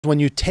When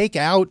you take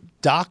out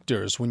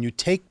doctors, when you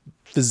take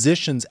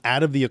physicians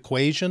out of the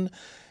equation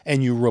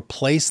and you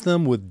replace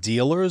them with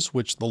dealers,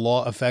 which the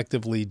law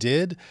effectively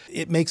did,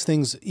 it makes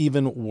things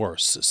even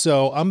worse.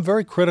 So I'm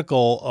very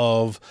critical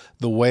of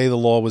the way the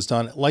law was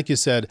done. Like you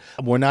said,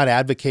 we're not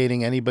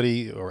advocating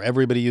anybody or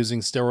everybody using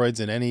steroids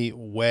in any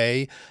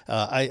way.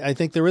 I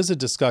think there is a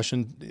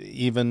discussion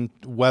even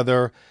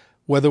whether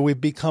we've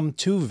become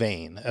too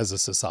vain as a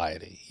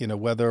society,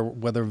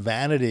 whether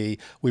vanity,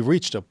 we've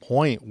reached a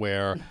point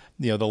where,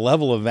 the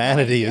level of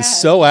vanity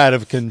is so out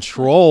of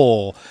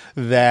control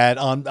that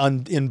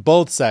in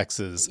both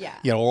sexes,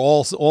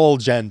 all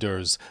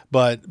genders,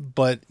 but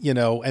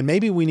and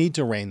maybe we need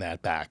to rein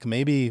that back.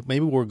 Maybe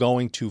we're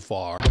going too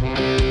far.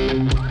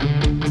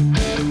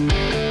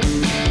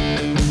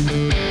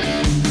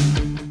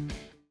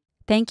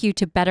 Thank you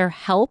to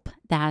BetterHelp,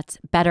 that's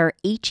Better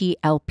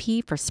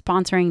H-E-L-P, for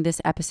sponsoring this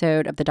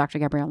episode of the Dr.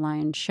 Gabrielle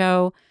Lyon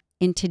Show.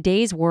 In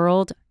today's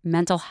world,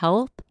 mental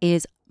health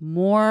is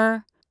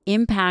more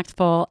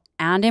impactful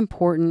and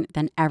important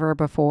than ever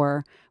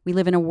before. We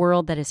live in a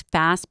world that is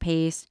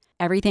fast-paced.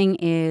 Everything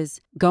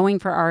is going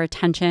for our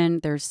attention.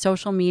 There's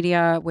social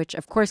media, which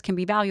of course can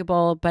be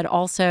valuable, but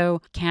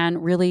also can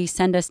really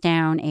send us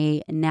down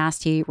a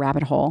nasty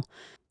rabbit hole.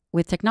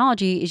 With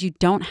technology is you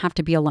don't have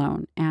to be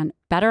alone. And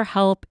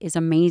BetterHelp is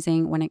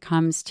amazing when it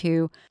comes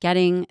to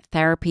getting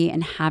therapy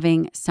and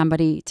having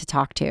somebody to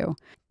talk to.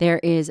 There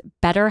is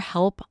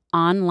BetterHelp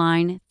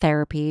online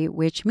therapy,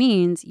 which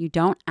means you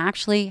don't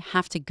actually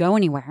have to go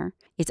anywhere.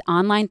 It's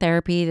online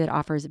therapy that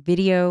offers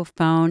video,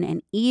 phone,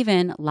 and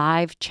even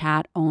live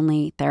chat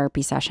only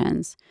therapy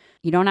sessions.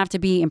 You don't have to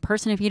be in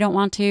person if you don't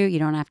want to. You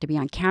don't have to be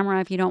on camera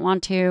if you don't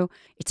want to.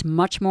 It's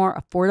much more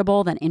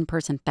affordable than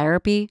in-person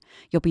therapy.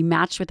 You'll be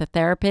matched with a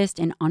therapist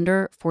in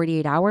under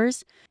 48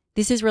 hours.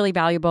 This is really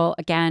valuable.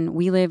 Again,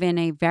 we live in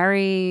a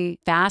very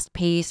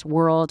fast-paced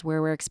world where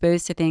we're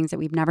exposed to things that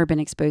we've never been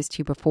exposed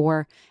to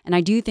before. And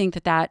I do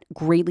think that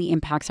greatly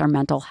impacts our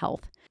mental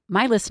health.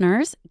 My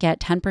listeners get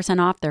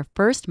 10% off their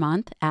first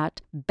month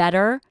at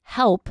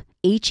BetterHelp,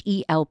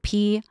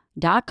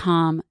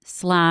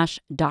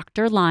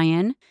 HELP.com/Dr.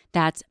 Lyon.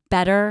 That's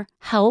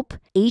BetterHelp,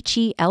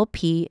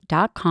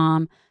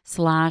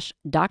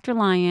 HELP.com/Dr.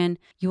 Lyon.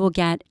 You will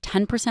get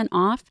 10%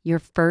 off your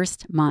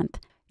first month.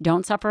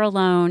 Don't suffer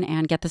alone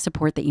and get the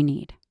support that you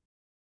need.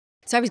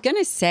 So I was going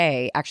to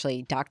say,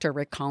 actually, Dr.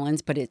 Rick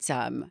Collins, but it's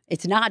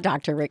not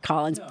Dr. Rick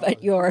Collins,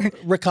 but you're...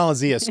 Rick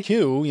Collins, ESQ,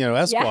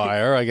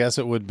 Esquire, I guess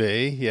it would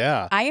be.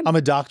 Yeah. I'm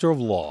a doctor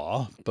of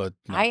law, but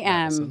I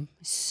am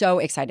so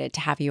excited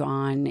to have you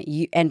on.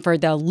 And for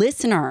the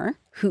listener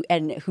who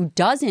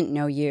doesn't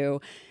know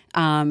you,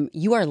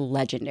 you are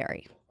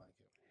legendary.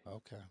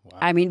 Okay. Wow.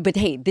 I mean, but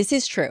hey, this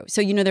is true.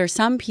 So, there are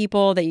some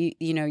people that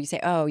you say,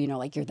 oh,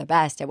 like you're the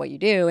best at what you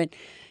do. And,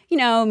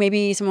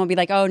 maybe someone will be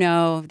like, oh,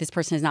 no, this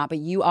person is not. But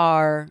you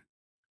are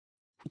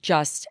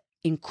just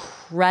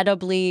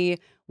incredibly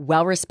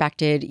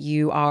well-respected.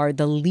 You are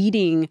the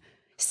leading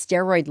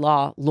steroid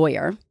law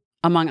lawyer,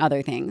 among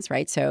other things,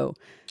 right? So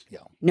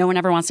no one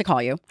ever wants to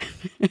call you.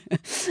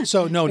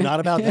 So no, not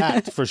about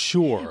that for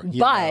sure.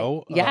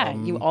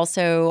 You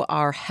also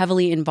are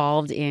heavily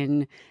involved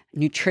in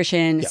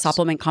nutrition,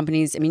 supplement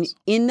companies. I mean,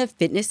 in the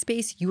fitness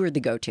space, you are the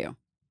go-to.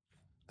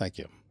 Thank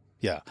you.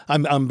 Yeah,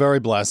 I'm very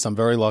blessed. I'm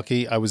very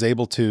lucky. I was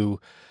able to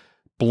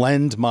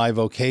blend my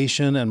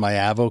vocation and my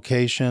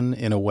avocation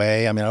in a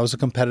way. I mean, I was a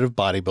competitive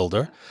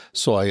bodybuilder,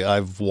 so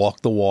I've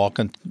walked the walk,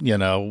 and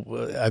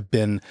I've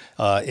been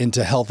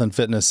into health and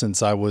fitness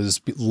since I was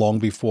long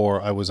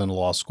before I was in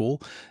law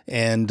school,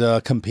 and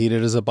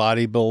competed as a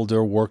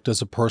bodybuilder, worked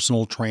as a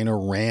personal trainer,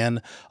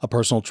 ran a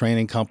personal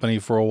training company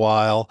for a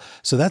while.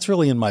 So that's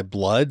really in my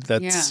blood.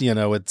 That's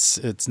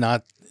it's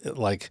not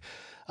like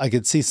I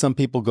could see some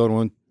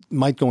people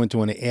might go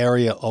into an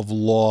area of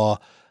law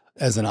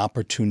as an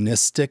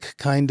opportunistic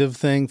kind of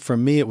thing. For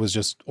me, it was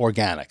just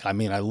organic. I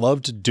mean, I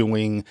loved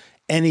doing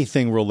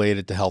anything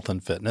related to health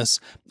and fitness.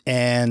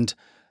 And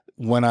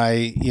when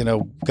I,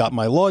 got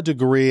my law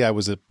degree, I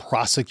was a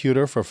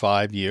prosecutor for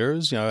 5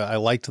 years. I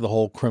liked the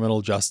whole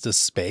criminal justice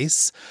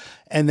space.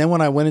 And then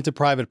when I went into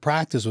private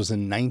practice was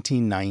in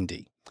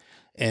 1990.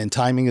 And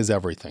timing is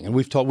everything. And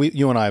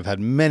you and I have had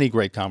many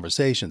great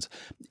conversations.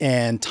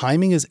 And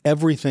timing is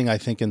everything, I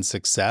think, in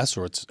success,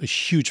 or it's a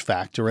huge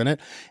factor in it.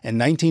 And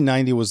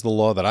 1990 was the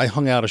law that I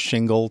hung out a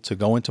shingle to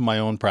go into my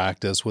own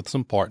practice with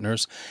some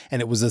partners.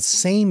 And it was the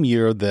same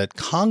year that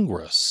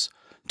Congress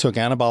took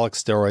anabolic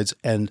steroids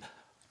and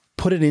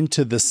put it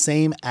into the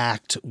same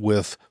act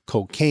with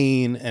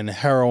cocaine and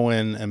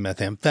heroin and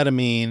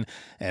methamphetamine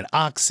and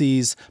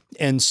oxys.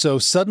 And so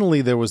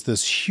suddenly there was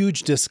this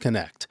huge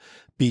disconnect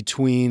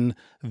between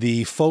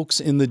the folks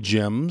in the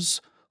gyms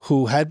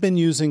who had been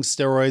using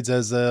steroids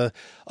as a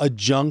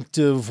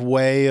adjunctive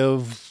way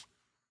of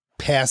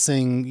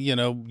passing,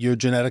 your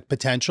genetic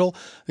potential.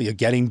 You're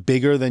getting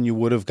bigger than you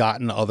would have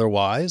gotten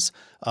otherwise,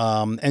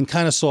 and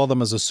kind of saw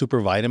them as a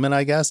super vitamin,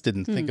 I guess.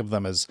 Didn't think of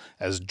them as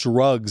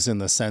drugs in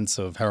the sense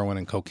of heroin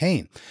and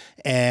cocaine.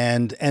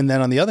 And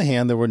then on the other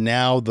hand, there were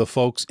now the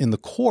folks in the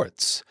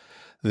courts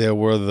There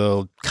were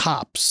the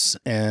cops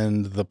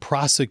and the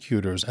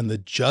prosecutors and the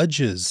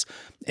judges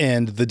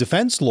and the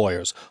defense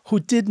lawyers who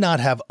did not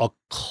have a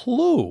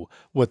clue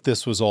what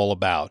this was all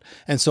about.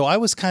 And so I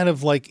was kind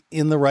of like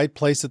in the right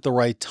place at the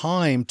right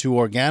time to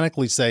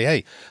organically say,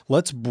 hey,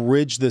 let's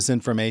bridge this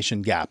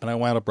information gap. And I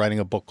wound up writing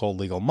a book called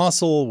Legal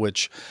Muscle,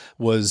 which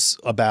was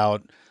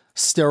about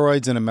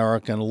steroids in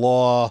American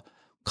law,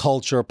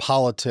 culture,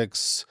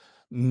 politics,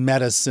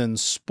 medicine,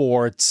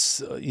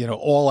 sports,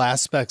 all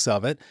aspects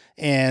of it.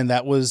 And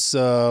that was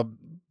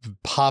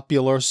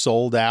popular,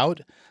 sold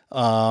out,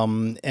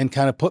 and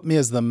kind of put me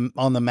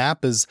on the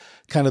map as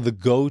kind of the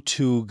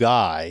go-to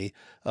guy.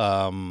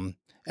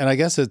 And I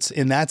guess it's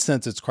in that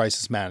sense, it's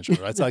crisis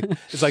management. Right?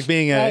 It's like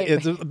being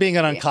being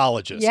an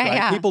oncologist. Yeah, right?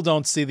 yeah. People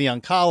don't see the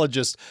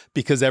oncologist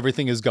because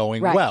everything is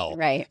going well.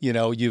 Right.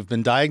 You've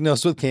been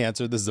diagnosed with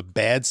cancer. This is a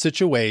bad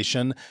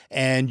situation,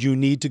 and you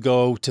need to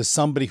go to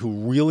somebody who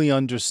really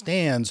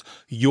understands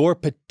your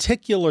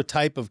particular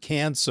type of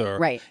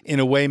cancer in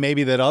a way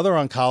maybe that other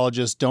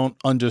oncologists don't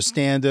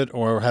understand it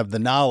or have the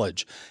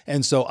knowledge.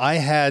 And so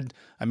I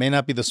may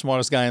not be the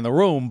smartest guy in the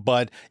room,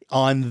 but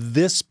on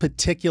this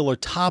particular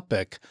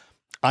topic,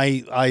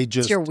 I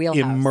just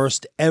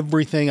immersed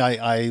everything.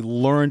 I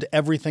learned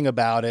everything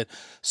about it.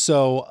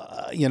 So,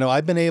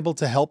 I've been able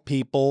to help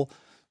people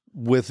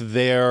with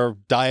their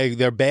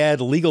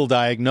bad legal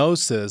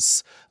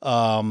diagnosis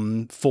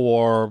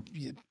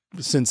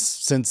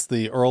since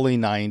the early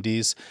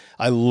 90s.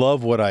 I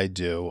love what I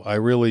do. I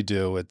really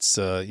do. It's,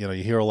 you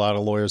hear a lot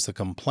of lawyers that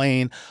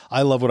complain.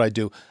 I love what I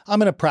do.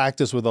 I'm in a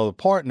practice with other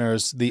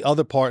partners. The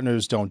other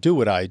partners don't do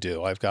what I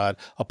do. I've got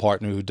a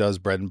partner who does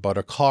bread and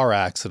butter car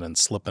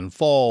accidents, slip and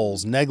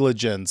falls,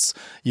 negligence.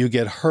 You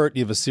get hurt,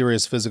 you have a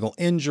serious physical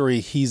injury.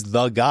 He's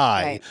the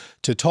guy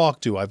to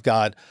talk to. I've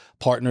got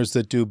partners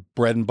that do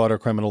bread and butter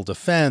criminal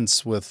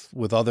defense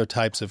with other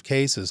types of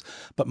cases.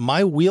 But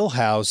my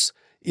wheelhouse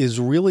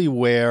is really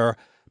where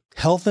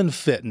health and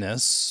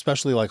fitness,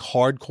 especially like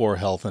hardcore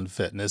health and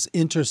fitness,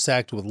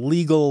 intersect with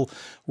legal,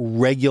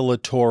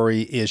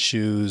 regulatory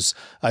issues.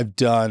 I've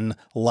done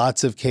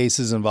lots of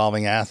cases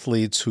involving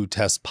athletes who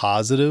test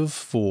positive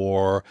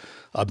for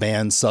a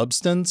banned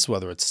substance,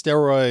 whether it's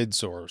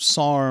steroids or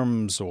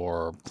SARMs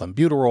or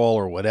clenbuterol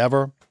or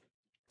whatever.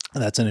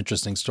 And that's an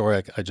interesting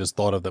story I just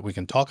thought of that we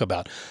can talk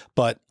about.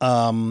 But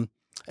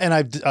and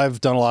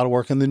I've done a lot of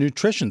work in the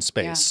nutrition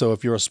space. Yeah. So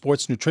if you're a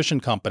sports nutrition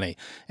company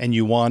and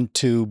you want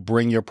to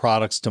bring your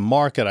products to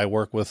market, I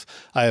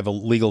have a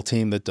legal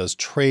team that does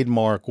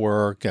trademark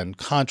work and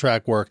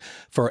contract work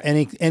for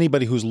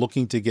anybody who's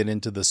looking to get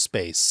into the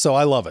space. So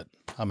I love it.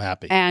 I'm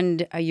happy.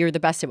 And you're the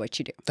best at what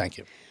you do. Thank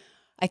you.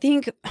 I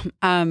think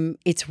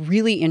it's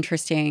really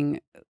interesting.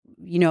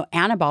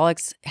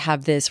 Anabolics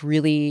have this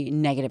really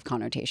negative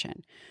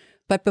connotation.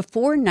 But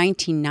before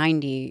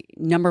 1990,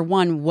 number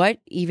one, what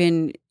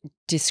even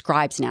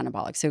describes an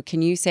anabolic? So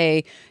can you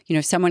say,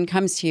 someone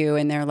comes to you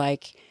and they're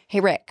like, hey,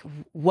 Rick,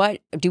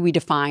 what do we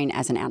define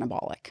as an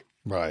anabolic?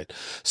 Right.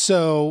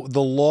 So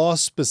the law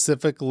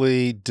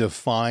specifically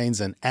defines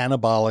an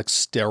anabolic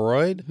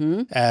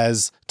steroid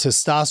as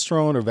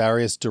testosterone or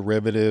various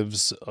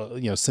derivatives,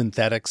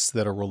 synthetics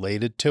that are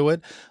related to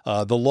it.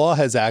 The law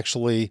has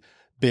actually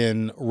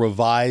been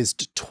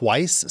revised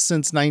twice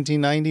since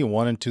 1990,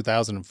 one in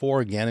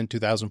 2004, again in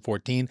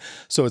 2014.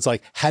 So it's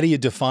like, how do you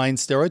define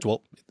steroids?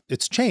 Well,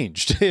 it's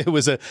changed. It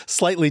was a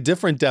slightly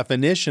different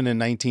definition in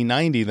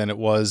 1990 than it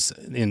was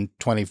in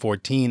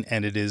 2014,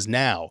 and it is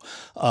now.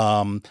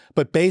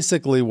 But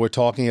basically, we're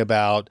talking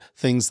about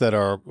things that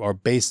are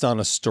based on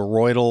a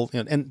steroidal,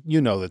 and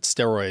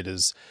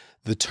that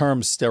the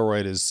term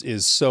steroid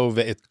is so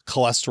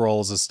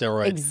cholesterol is a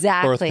steroid.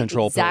 Exactly. Birth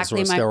control pills are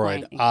a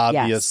steroid,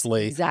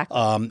 obviously. Yes, exactly.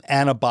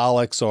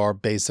 Anabolics are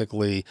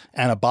basically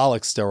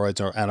anabolic steroids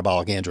or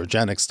anabolic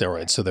androgenic steroids.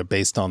 Right. So they're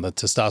based on the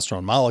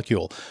testosterone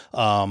molecule.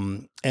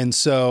 And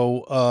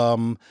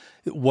so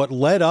what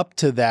led up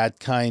to that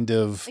kind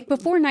of... Like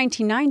before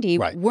 1990,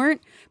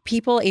 weren't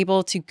people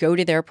able to go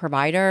to their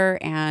provider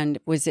and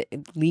was it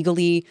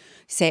legally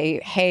say,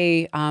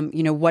 hey,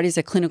 what is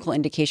a clinical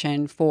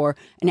indication for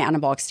an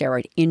anabolic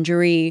steroid?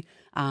 Injury,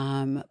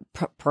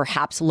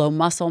 perhaps low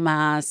muscle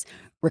mass,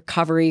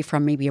 recovery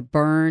from maybe a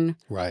burn.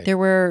 Right. There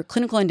were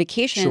clinical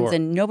indications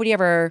and nobody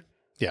ever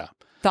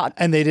thought.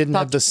 And they didn't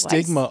have the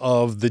stigma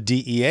of the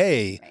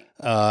DEA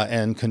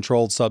and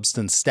controlled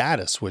substance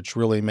status, which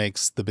really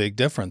makes the big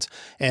difference.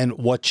 And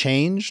what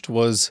changed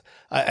was,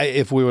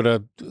 if we were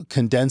to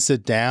condense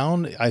it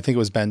down, I think it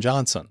was Ben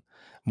Johnson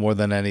more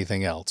than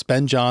anything else.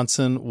 Ben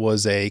Johnson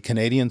was a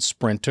Canadian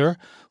sprinter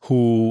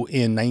who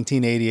in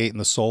 1988 in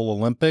the Seoul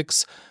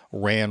Olympics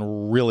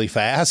ran really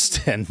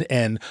fast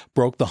and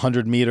broke the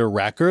 100-meter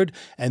record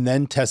and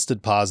then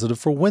tested positive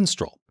for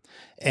Winstrol.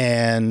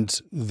 And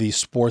the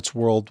sports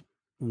world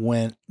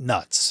went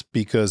nuts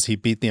because he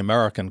beat the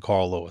American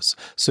Carl Lewis.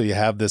 So you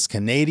have this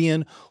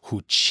Canadian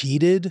who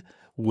cheated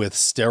with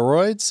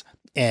steroids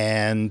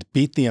and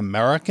beat the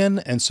American.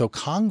 And so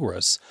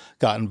Congress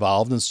got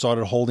involved and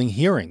started holding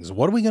hearings.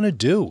 What are we going to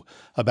do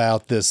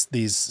about these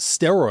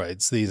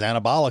steroids, these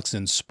anabolics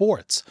in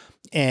sports?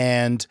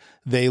 And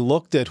they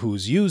looked at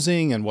who's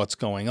using and what's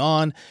going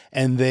on,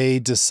 and they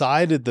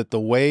decided that the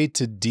way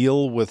to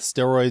deal with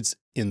steroids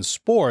in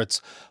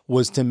sports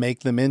was to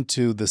make them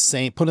into the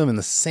same, put them in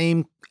the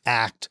same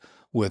act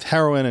with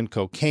heroin and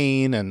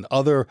cocaine and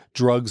other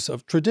drugs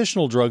of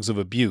traditional drugs of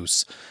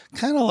abuse,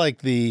 kind of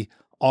like the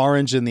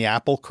orange in the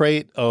apple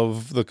crate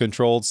of the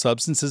Controlled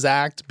Substances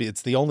Act.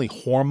 It's the only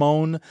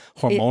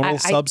hormonal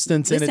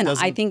substance in it. Listen,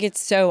 I think it's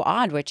so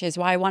odd, which is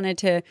why I wanted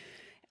to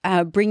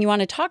bring you on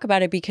to talk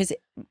about it, because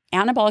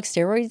anabolic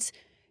steroids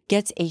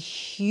gets a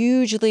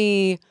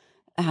hugely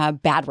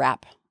bad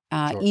rap,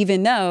 Sure.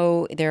 even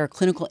though there are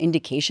clinical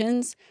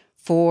indications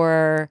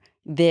for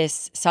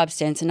this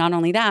substance. And not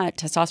only that,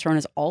 testosterone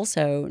is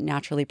also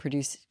naturally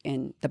produced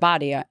in the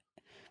body.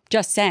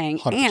 Just saying.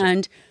 100%.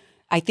 And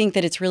I think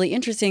that it's really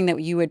interesting that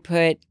you would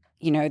put,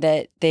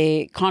 that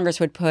the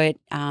Congress would put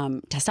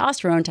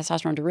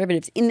testosterone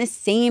derivatives in the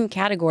same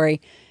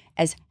category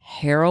as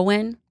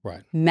heroin,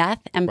 Right.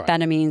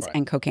 methamphetamines, Right.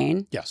 and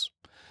cocaine. Yes.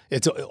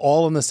 It's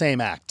all in the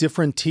same act.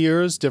 Different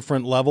tiers,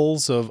 different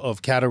levels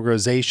of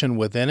categorization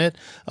within it.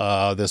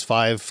 There's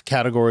 5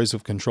 categories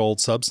of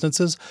controlled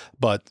substances,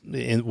 but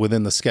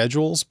within the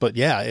schedules. But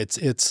yeah,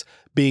 it's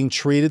being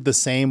treated the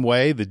same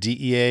way. The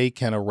DEA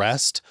can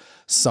arrest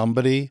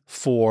somebody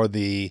for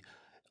the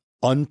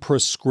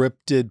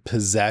unprescripted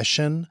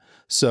possession.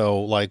 So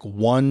like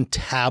 1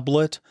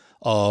 tablet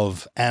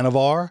of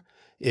Anavar,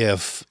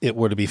 if it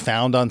were to be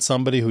found on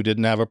somebody who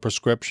didn't have a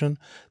prescription,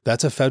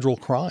 that's a federal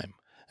crime.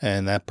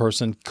 And that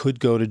person could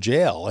go to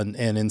jail. And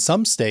in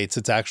some states,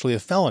 it's actually a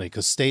felony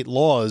because state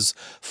laws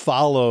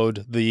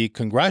followed the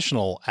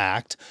Congressional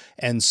Act.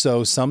 And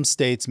so some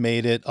states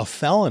made it a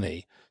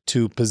felony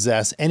to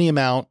possess any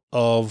amount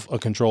of a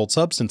controlled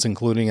substance,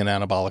 including an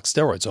anabolic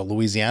steroid. So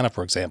Louisiana,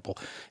 for example,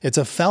 it's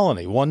a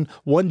felony.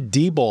 One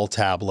D-ball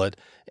tablet,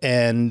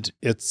 and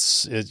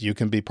you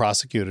can be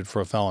prosecuted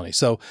for a felony.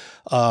 So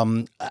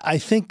I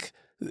think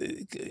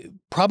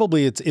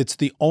probably it's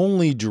the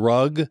only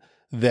drug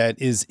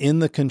that is in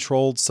the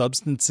Controlled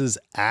Substances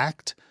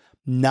Act,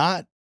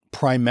 not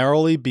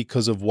primarily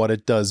because of what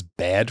it does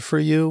bad for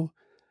you,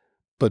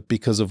 but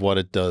because of what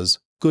it does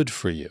good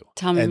for you.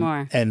 Tell me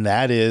more. And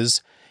that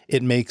is,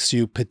 it makes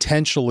you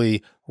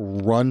potentially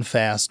run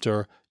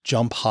faster,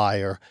 jump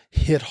higher,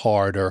 hit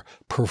harder,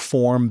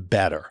 perform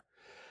better.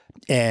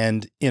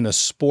 And in a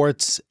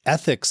sports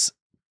ethics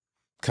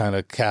kind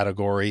of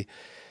category,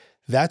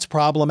 that's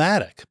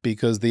problematic,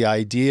 because the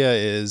idea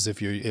is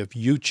if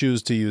you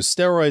choose to use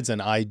steroids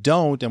and I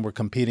don't, and we're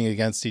competing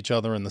against each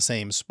other in the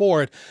same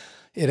sport,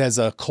 it has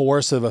a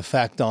coercive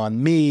effect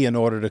on me in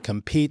order to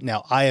compete.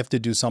 Now I have to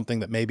do something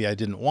that maybe I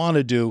didn't want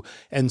to do.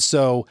 And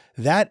so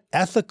that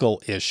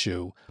ethical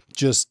issue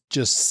just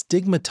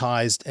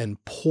stigmatized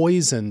and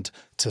poisoned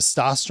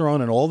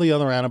testosterone and all the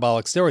other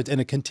anabolic steroids. And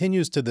it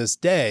continues to this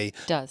day.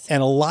 It does.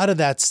 And a lot of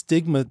that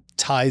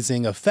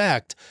stigmatizing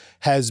effect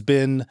has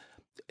been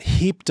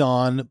heaped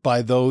on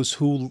by those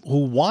who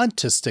want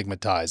to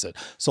stigmatize it.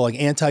 So like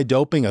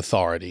anti-doping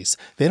authorities,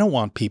 they don't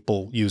want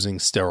people using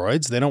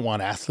steroids. They don't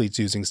want athletes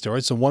using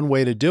steroids. So one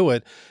way to do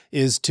it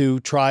is to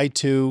try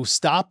to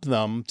stop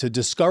them, to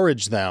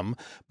discourage them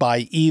by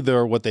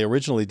either what they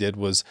originally did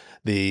was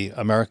the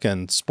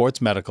American Sports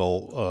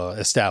Medical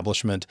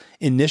Establishment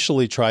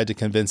initially tried to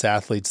convince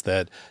athletes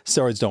that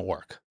steroids don't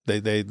work.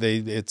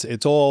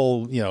 It's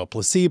all,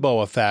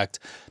 placebo effect.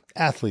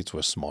 Athletes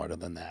were smarter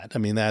than that. I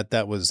mean,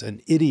 that was an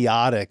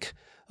idiotic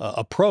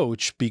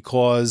approach,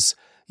 because,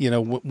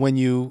 when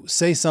you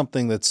say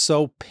something that's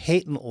so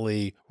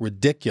patently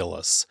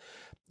ridiculous,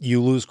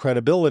 you lose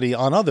credibility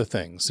on other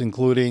things,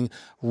 including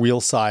real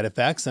side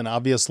effects. And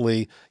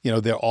obviously,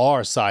 there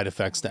are side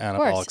effects to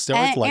anabolic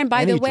steroids. And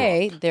by the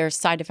way, there's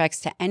side effects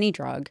to any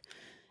drug.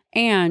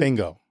 And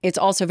bingo. It's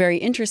also very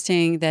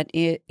interesting that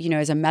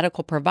as a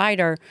medical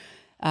provider,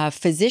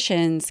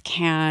 physicians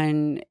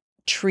can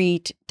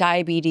treat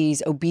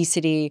diabetes,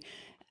 obesity,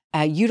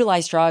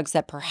 utilize drugs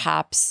that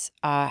perhaps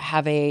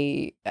have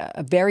a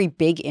very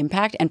big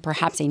impact and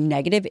perhaps a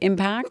negative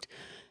impact.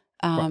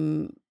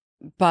 Right.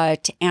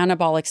 But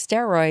anabolic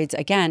steroids,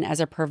 again, as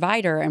a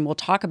provider, and we'll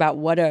talk about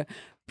what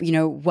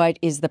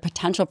is the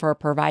potential for a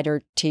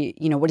provider to,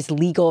 what is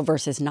legal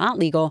versus not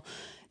legal.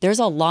 There's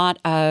a lot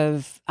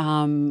of,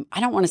 I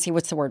don't want to say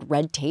what's the word,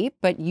 red tape,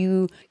 but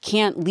you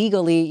can't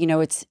legally,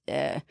 it's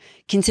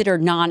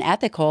considered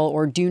non-ethical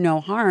or do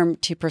no harm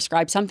to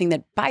prescribe something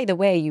that, by the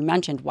way, you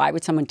mentioned, why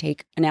would someone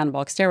take an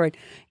anabolic steroid?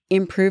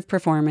 Improve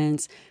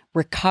performance,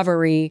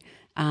 recovery,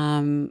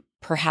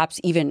 perhaps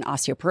even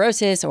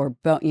osteoporosis or,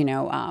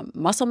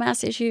 muscle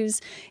mass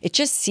issues. It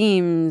just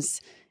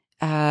seems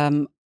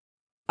a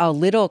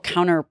little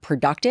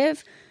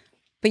counterproductive.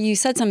 But you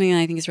said something that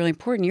I think is really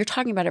important. You're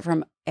talking about it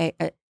from a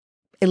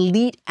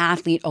elite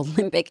athlete,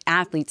 Olympic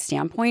athlete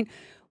standpoint.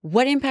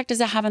 What impact does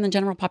that have on the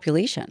general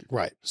population?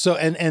 Right. So,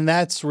 and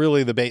that's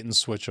really the bait and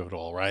switch of it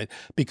all, right?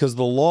 Because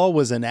the law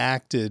was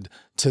enacted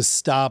to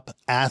stop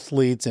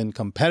athletes in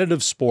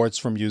competitive sports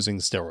from using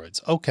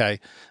steroids. Okay.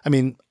 I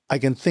mean, I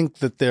can think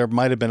that there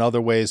might have been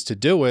other ways to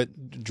do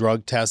it,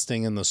 drug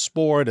testing in the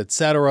sport, et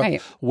cetera,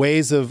 Right.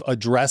 ways of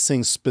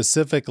addressing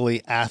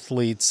specifically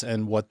athletes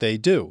and what they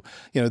do.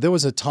 There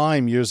was a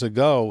time years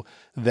ago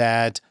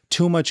that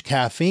too much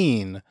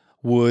caffeine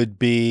would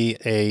be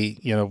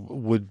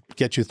would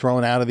get you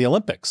thrown out of the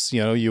Olympics.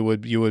 You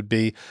would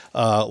be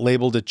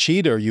labeled a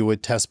cheater. You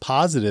would test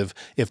positive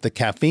if the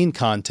caffeine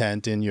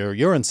content in your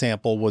urine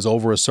sample was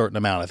over a certain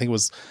amount. I think it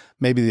was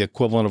maybe the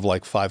equivalent of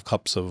like 5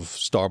 cups of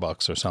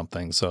Starbucks or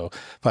something. So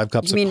 5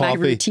 cups of coffee. You mean my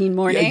routine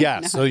morning? Yeah.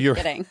 No, So you're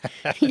kidding.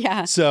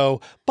 Yeah.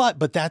 So,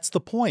 but that's the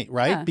point,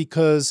 right? Yeah.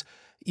 Because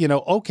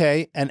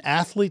okay, an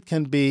athlete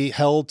can be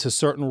held to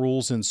certain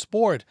rules in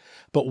sport,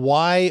 but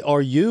why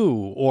are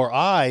you or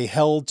I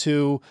held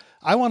to,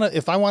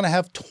 if I want to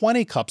have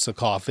 20 cups of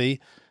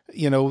coffee,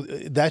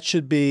 that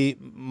should be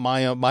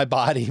my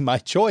body, my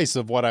choice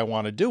of what I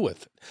want to do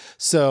with it.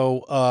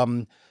 So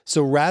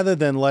rather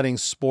than letting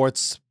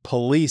sports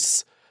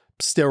police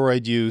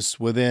steroid use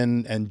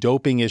within and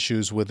doping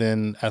issues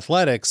within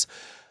athletics,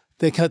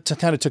 they kind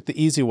of took the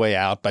easy way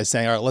out by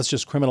saying, all right, let's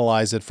just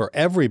criminalize it for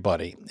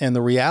everybody. And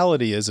the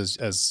reality is,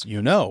 as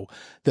you know,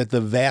 that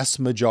the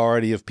vast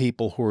majority of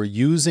people who are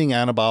using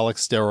anabolic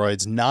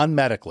steroids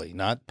non-medically,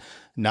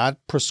 not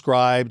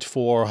prescribed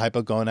for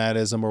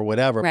hypogonadism or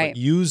whatever, Right. but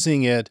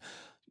using it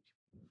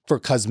for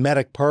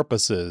cosmetic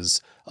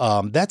purposes,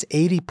 that's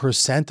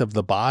 80% of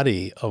the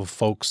body of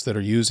folks that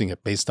are using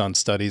it based on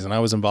studies. And I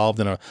was involved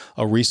in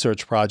a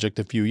research project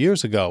a few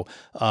years ago.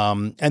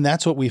 And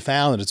that's what we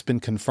found. And it's been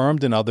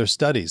confirmed in other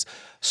studies.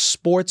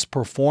 Sports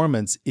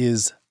performance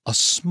is a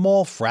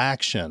small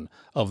fraction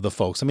of the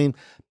folks. I mean,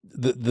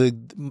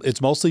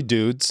 it's mostly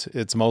dudes.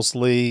 It's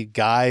mostly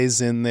guys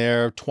in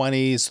their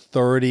 20s,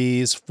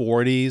 30s,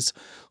 40s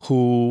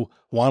who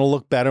want to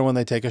look better when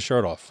they take a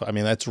shirt off. I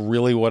mean, that's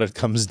really what it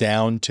comes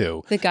down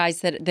to.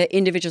 The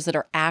individuals that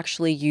are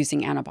actually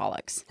using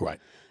anabolics. Right.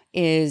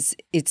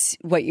 It's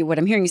what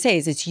I'm hearing you say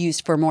is it's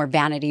used for more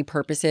vanity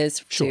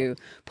purposes Sure. to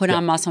put Yep.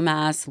 on muscle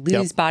mass,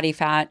 lose Yep. body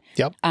fat.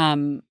 Yep.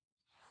 And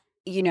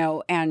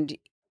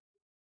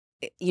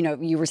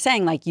you were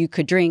saying like you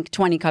could drink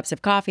 20 cups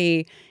of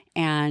coffee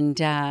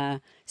and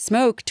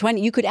smoke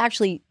 20. You could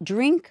actually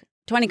drink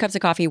 20 cups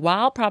of coffee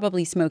while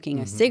probably smoking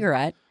a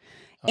cigarette.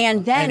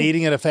 And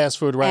eating at a fast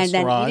food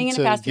restaurant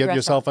to give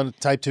yourself a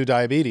type 2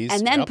 diabetes.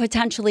 And then Yep.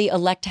 potentially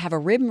elect to have a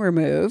rib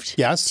removed.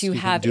 Yes, To you can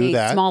have do a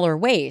that. smaller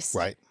waist.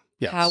 Right.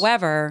 Yes.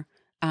 However,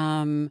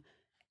 an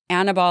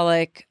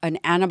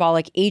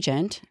anabolic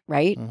agent,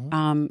 right,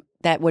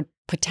 that would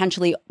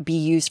potentially be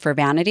used for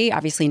vanity,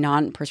 obviously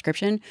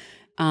non-prescription,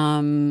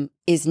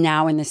 is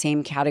now in the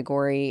same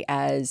category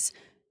as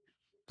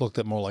looked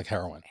at more like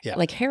heroin. Yeah.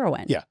 like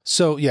heroin. Yeah.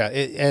 So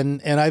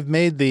and I've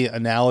made the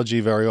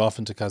analogy very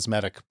often to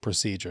cosmetic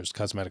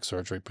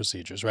surgery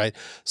procedures, right?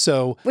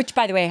 So Which,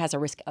 by the way, has a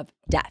risk of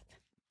death.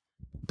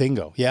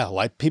 bingo. Yeah.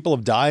 Like people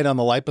have died on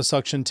the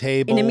liposuction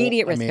table. An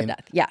immediate risk of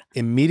death. Yeah.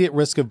 Immediate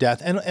risk of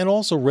death and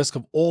also risk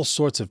of all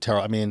sorts of terror.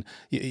 I mean,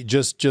 you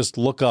just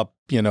look up,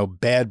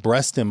 bad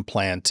breast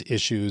implant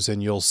issues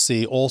and you'll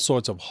see all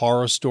sorts of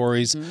horror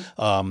stories.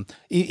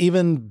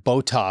 Even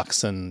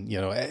Botox and,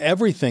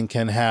 everything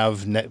can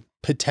have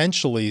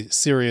potentially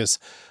serious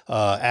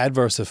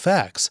adverse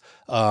effects.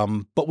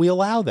 But we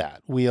allow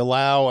that.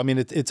 I mean,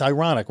 it's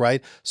ironic,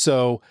 right?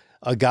 So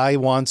a guy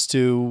wants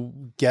to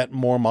get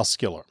more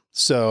muscular.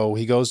 So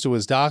he goes to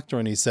his doctor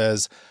and he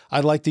says,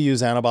 I'd like to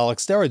use anabolic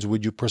steroids.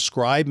 Would you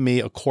prescribe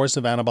me a course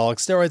of anabolic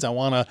steroids? I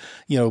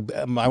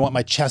want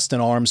my chest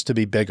and arms to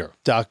be bigger.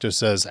 Doctor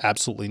says,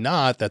 absolutely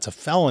not. That's a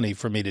felony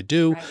for me to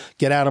do. Right.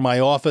 Get out of my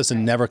office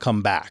and never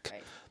come back.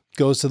 Right.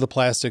 Goes to the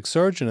plastic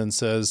surgeon and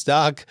says,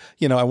 Doc,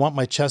 I want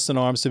my chest and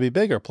arms to be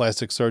bigger.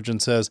 Plastic surgeon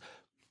says,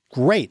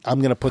 great. I'm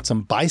going to put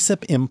some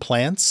bicep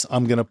implants.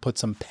 I'm going to put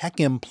some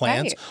pec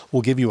implants. Right.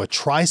 We'll give you a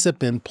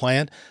tricep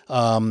implant.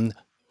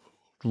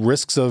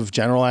 Risks of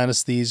general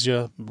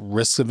anesthesia,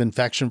 risks of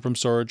infection from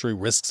surgery,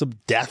 risks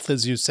of death,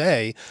 as you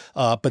say,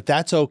 but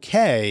that's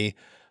okay.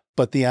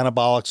 But the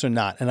anabolics are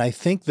not. And I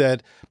think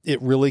that it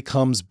really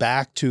comes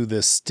back to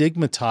the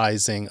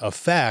stigmatizing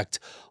effect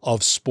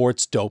of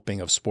sports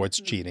doping, of sports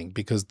cheating,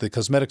 because the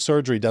cosmetic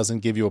surgery doesn't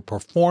give you a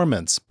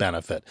performance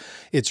benefit.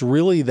 It's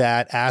really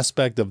that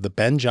aspect of the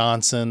Ben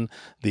Johnson,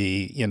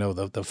 the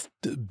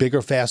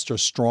bigger, faster,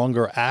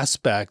 stronger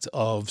aspect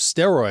of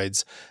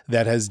steroids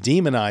that has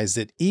demonized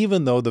it,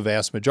 even though the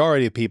vast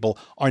majority of people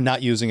are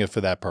not using it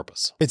for that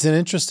purpose. It's an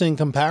interesting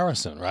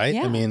comparison, right?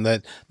 Yeah. I mean,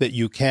 that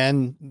you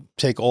can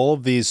take all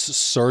of these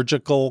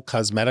surgical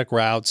cosmetic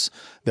routes.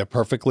 They're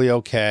perfectly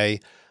okay.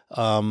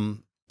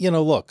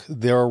 Look,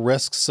 there are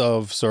risks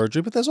of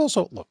surgery, but there's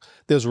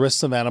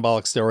risks of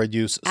anabolic steroid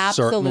use.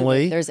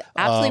 Absolutely. Certainly. There's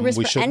absolutely risk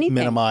we for should anything.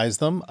 minimize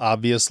them.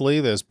 Obviously,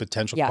 there's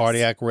potential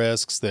cardiac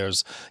risks.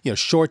 There's,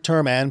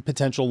 short-term and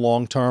potential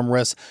long-term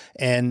risks.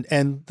 And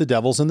the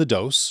devil's in the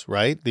dose,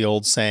 right? The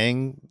old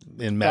saying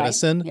in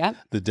medicine, right. Yep.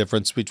 The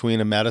difference between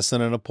a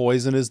medicine and a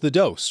poison is the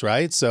dose,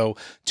 right? So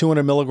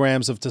 200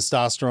 milligrams of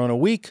testosterone a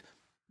week,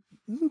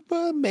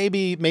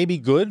 maybe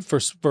good for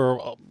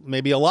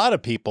maybe a lot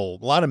of people,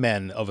 a lot of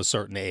men of a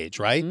certain age,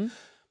 right?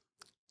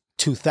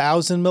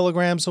 2,000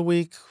 milligrams a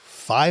week,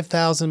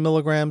 5,000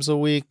 milligrams a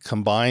week,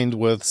 combined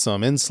with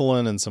some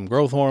insulin and some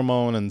growth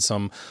hormone and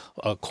some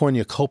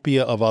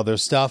cornucopia of other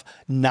stuff,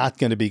 not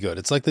going to be good.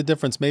 It's like the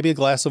difference, maybe a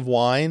glass of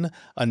wine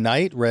a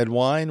night, red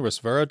wine,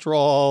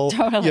 resveratrol,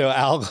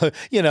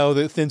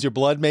 that thins your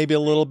blood maybe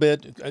a little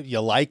bit. You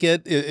like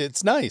it.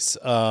 It's nice.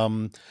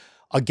 A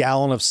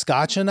gallon of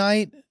scotch a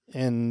night.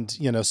 And,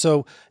 and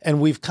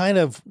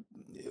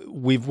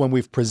when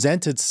we've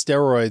presented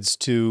steroids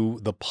to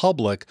the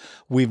public,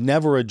 we've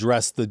never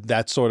addressed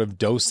that sort of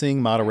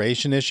dosing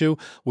moderation issue.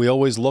 We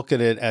always look at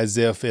it as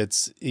if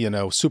it's,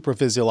 super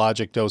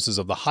physiologic doses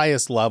of the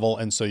highest level,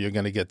 and so you're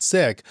going to get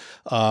sick.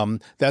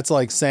 That's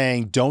like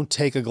saying, don't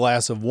take a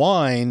glass of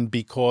wine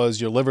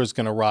because your liver's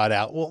going to rot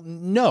out. Well,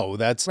 no,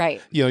 that's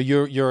right.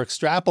 You're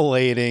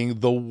extrapolating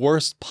the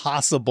worst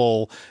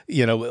possible,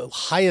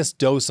 highest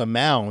dose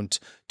amount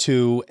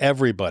to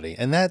everybody,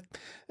 and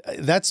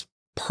that's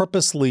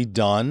purposely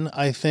done,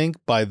 I think,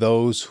 by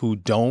those who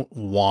don't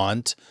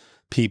want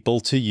people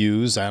to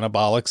use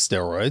anabolic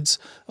steroids.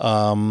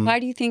 Why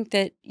do you think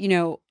that,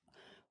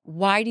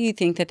 why do you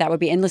think that would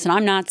be? And listen,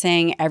 I'm not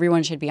saying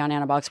everyone should be on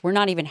anabolics. We're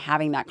not even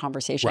having that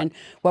conversation. Right.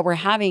 What we're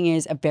having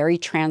is a very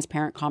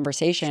transparent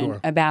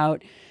conversation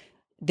about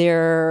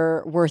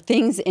there were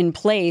things in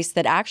place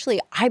that actually,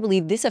 I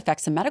believe this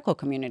affects the medical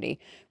community.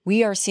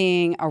 We are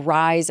seeing a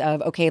rise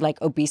of,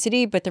 like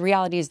obesity, but the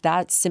reality is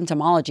that's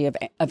symptomology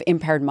of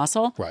impaired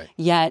muscle. Right.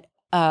 Yet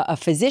a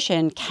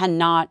physician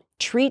cannot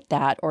treat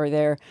that, or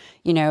there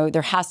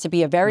has to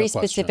be a very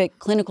specific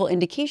clinical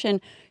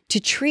indication to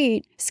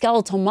treat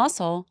skeletal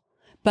muscle.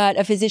 But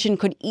a physician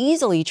could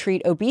easily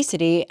treat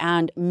obesity,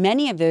 and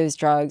many of those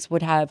drugs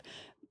would have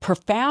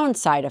profound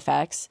side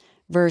effects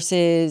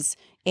versus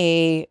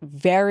a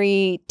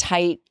very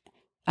tight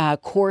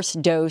course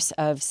dose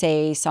of,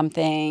 say,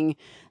 something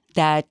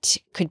that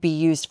could be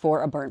used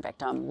for a burn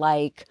victim,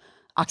 like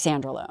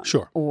oxandrolone.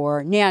 Sure.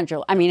 Or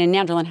nandrolone. I mean, and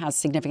nandrolone has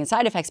significant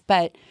side effects,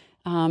 but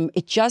I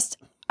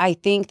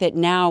think that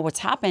now what's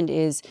happened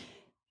is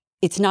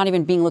it's not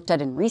even being looked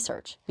at in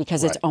research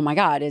because it's, oh my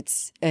God,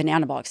 it's an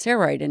anabolic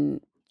steroid. And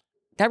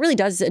that really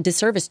does a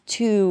disservice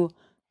to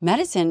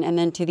medicine and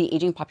then to the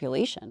aging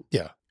population.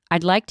 Yeah.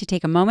 I'd like to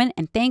take a moment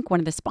and thank one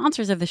of the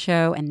sponsors of the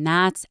show, and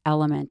that's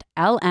Element,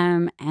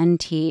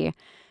 LMNT.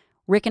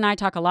 Rick and I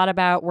talk a lot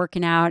about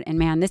working out, and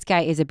man, this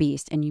guy is a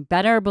beast, and you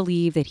better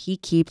believe that he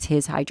keeps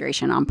his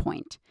hydration on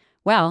point.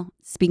 Well,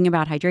 speaking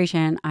about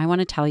hydration, I want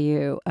to tell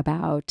you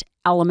about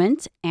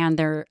Element and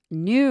their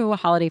new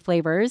holiday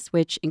flavors,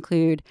 which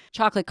include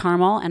chocolate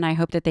caramel, and I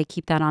hope that they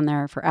keep that on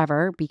there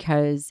forever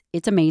because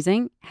it's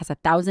amazing. It has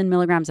 1,000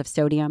 milligrams of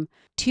sodium,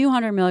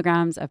 200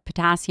 milligrams of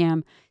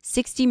potassium,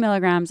 60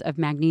 milligrams of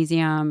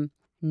magnesium,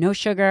 no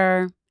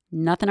sugar,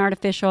 nothing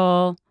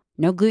artificial,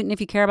 no gluten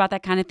if you care about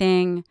that kind of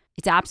thing.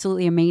 It's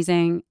absolutely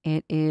amazing.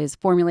 It is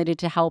formulated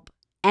to help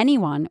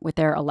anyone with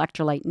their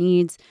electrolyte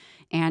needs,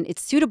 and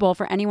it's suitable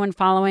for anyone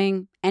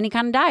following any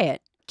kind of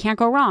diet. Can't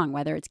go wrong,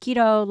 whether it's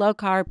keto, low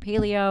carb,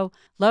 paleo,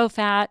 low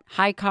fat,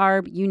 high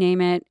carb, you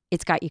name it,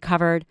 it's got you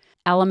covered.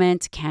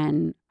 Element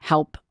can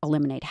help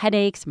eliminate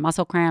headaches,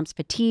 muscle cramps,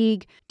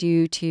 fatigue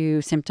due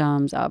to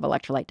symptoms of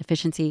electrolyte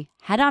deficiency.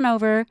 Head on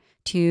over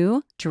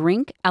to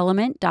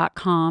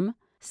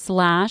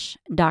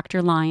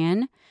drinkelement.com/Dr.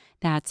 Lyon.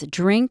 That's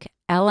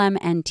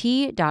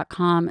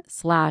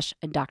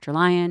drinklmnt.com/Dr.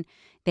 Lyon.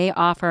 They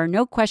offer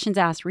no questions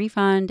asked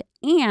refund,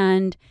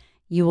 and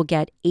you will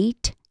get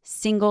 8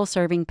 single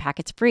serving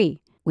packets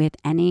free with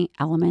any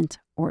Element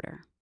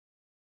order.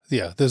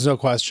 Yeah, there's no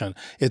question.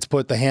 It's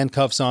put the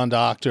handcuffs on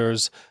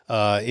doctors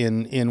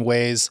in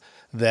ways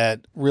that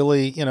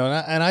really, and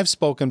I've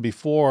spoken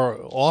before,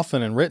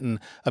 often and written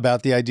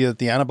about the idea that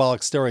the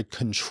Anabolic Steroid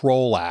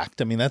Control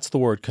Act, I mean, that's the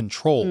word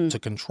control, to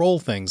control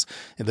things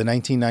in the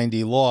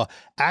 1990 law,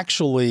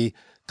 actually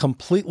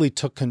completely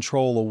took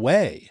control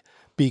away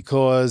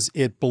because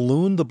it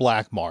ballooned the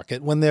black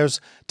market. When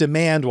there's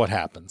demand, what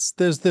happens?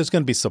 There's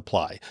going to be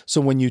supply. So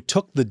when you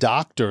took the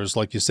doctors,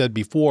 like you said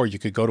before, you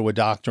could go to a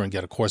doctor and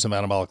get a course of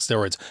anabolic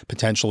steroids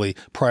potentially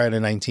prior to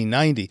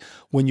 1990.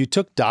 When you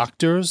took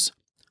doctors,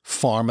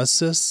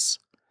 pharmacists,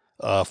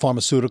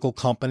 pharmaceutical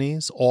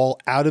companies, all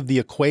out of the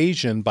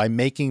equation by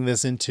making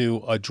this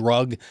into a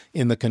drug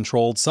in the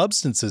Controlled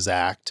Substances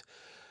Act,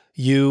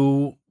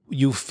 you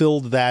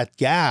filled that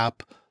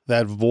gap.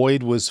 That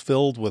void was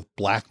filled with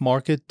black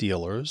market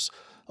dealers,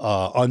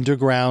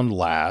 underground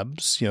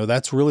labs.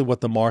 That's really what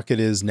the market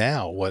is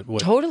now. What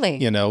Totally.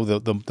 The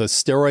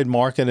steroid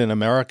market in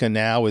America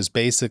now is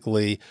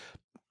basically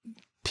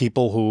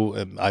people who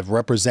I've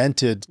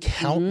represented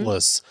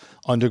countless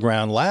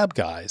underground lab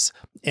guys.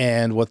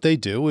 And what they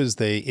do is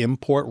they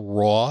import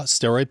raw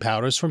steroid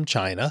powders from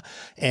China,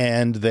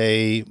 and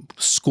they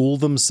school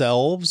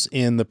themselves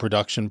in the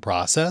production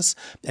process,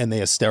 and they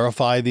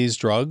esterify these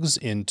drugs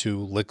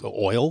into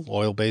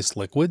oil-based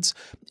liquids,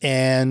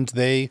 and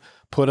they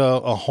put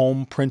a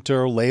home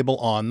printer label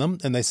on them,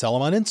 and they sell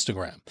them on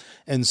Instagram.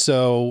 And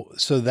so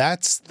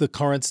that's the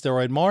current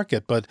steroid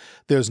market, but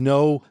there's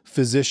no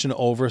physician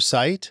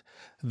oversight.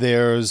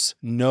 There's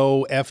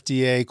no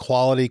FDA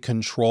quality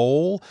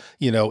control.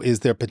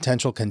 Is there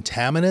potential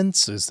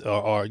contaminants? Is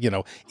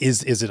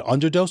it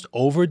underdosed,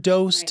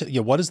 overdosed? Right.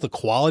 What is the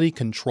quality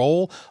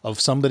control of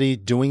somebody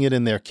doing it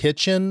in their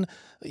kitchen?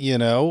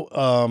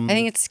 I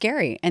think it's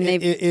scary, and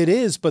it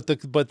is. But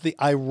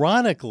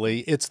ironically,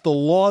 it's the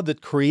law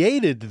that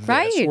created this,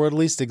 right. or at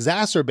least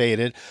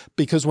exacerbated,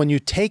 because when you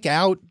take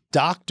out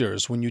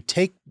doctors, when you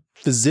take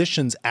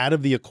physicians out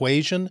of the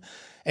equation,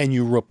 and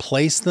you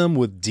replace them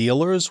with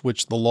dealers,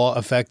 which the law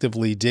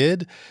effectively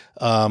did,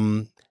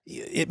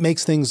 it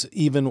makes things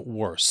even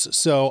worse.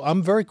 So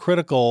I'm very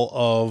critical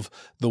of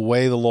the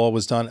way the law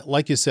was done.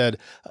 Like you said,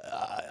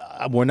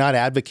 we're not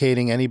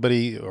advocating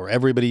anybody or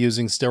everybody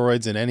using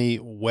steroids in any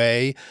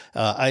way.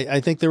 I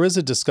think there is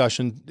a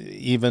discussion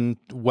even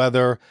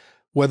whether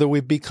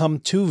we've become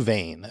too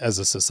vain as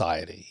a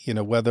society,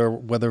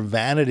 whether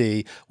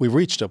vanity, we've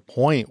reached a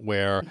point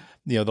where,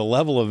 the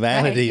level of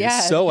vanity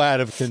is so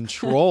out of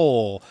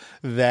control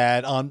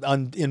that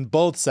in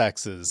both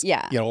sexes,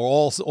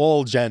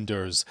 all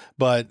genders,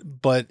 but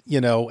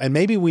and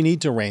maybe we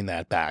need to rein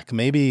that back.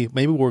 Maybe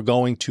we're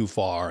going too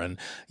far, and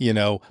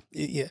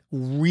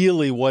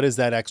really, what is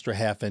that extra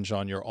half inch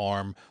on your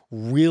arm?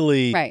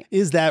 Really, right.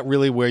 Is that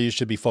really where you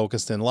should be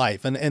focused in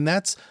life? And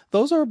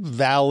those are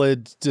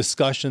valid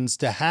discussions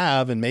to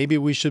have, and maybe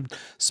we should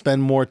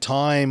spend more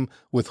time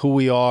with who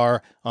we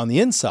are on the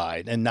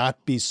inside and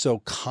not be so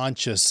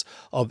conscious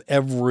of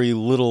every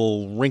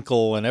little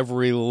wrinkle and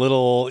every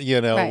little,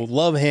 right.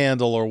 love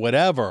handle or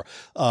whatever.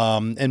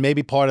 And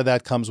maybe part of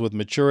that comes with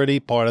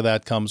maturity. Part of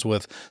that comes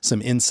with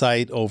some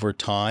insight over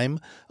time.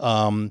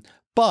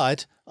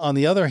 But on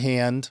the other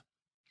hand,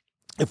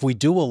 if we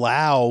do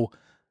allow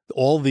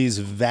all these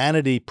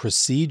vanity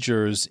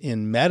procedures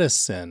in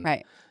medicine,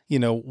 right.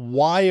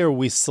 Why are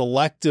we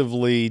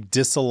selectively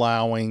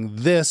disallowing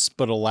this,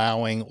 but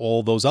allowing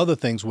all those other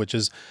things, which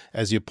is,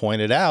 as you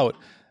pointed out,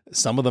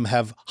 some of them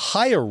have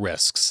higher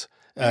risks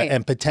right.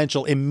 and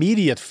potential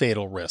immediate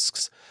fatal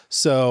risks.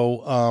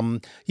 So,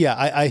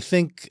 I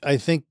think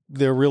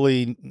there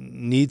really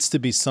needs to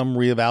be some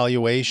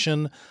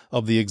reevaluation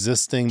of the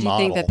existing model.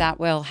 Do you think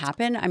that will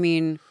happen? I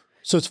mean...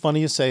 So it's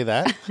funny you say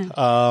that.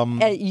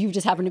 You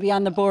just happen to be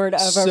on the board of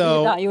a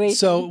reevaluation.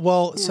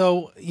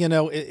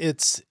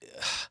 It's...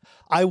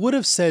 I would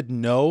have said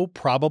no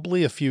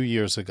probably a few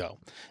years ago.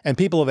 And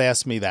people have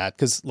asked me that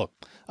because, look,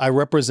 I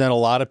represent a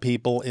lot of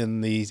people in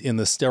the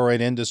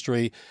steroid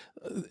industry,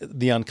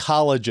 the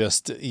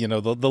oncologist,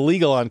 the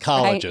legal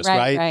oncologist,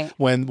 right?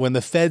 When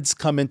the feds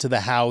come into the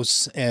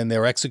house and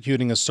they're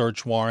executing a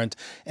search warrant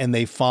and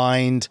they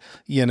find,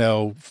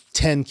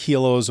 10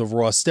 kilos of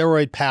raw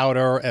steroid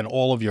powder and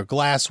all of your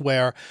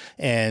glassware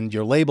and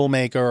your label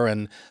maker.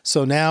 And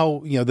so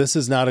now, this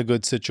is not a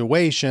good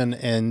situation,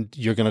 and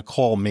you're going to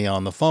call me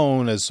on the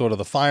phone as sort of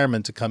the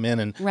fireman to come in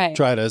and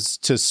try to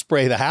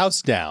spray the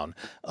house down.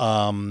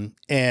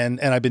 And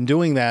I've been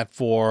doing that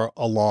for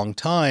a long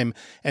time.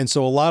 And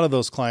so a lot of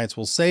those clients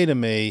will say to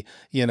me,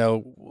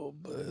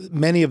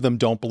 many of them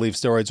don't believe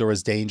steroids are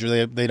as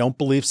dangerous. They don't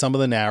believe some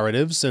of the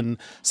narratives, and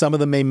some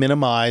of them may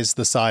minimize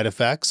the side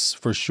effects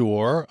for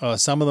sure.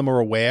 Some of them are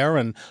aware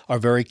and are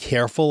very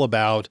careful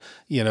about,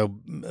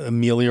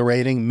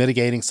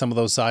 mitigating some of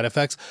those side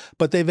effects.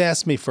 But they've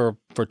asked me for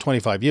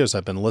 25 years,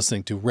 I've been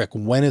listening to, Rick,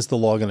 when is the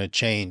law going to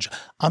change?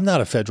 I'm not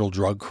a federal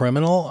drug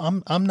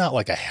criminal. I'm not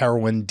like a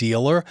heroin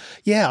dealer.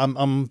 Yeah,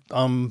 I'm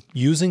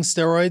using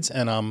steroids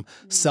and I'm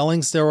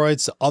selling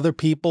steroids to other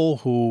people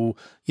who,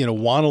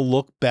 want to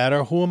look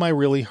better. Who am I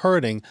really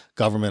hurting?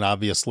 Government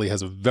obviously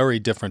has a very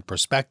different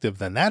perspective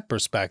than that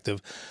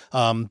perspective.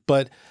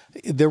 But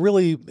there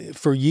really,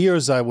 for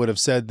years, I would have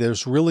said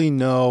there's really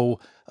no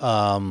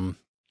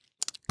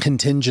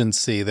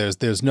contingency.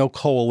 There's no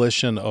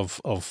coalition of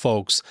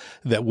folks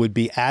that would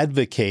be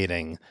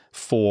advocating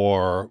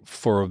for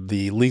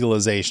the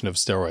legalization of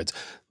steroids.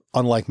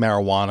 Unlike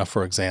marijuana,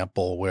 for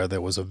example, where there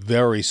was a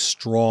very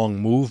strong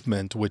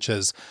movement which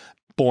has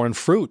borne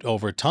fruit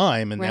over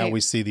time. And now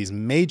we see these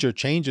major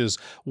changes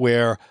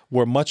where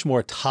we're much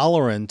more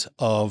tolerant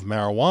of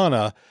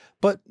marijuana,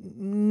 but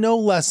no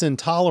less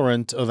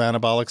intolerant of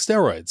anabolic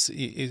steroids.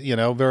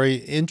 Very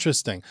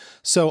interesting.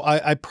 So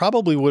I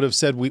probably would have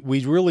said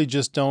we really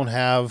just don't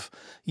have,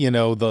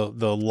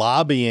 the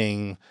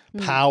lobbying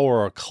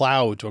power or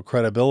clout or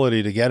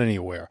credibility to get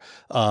anywhere.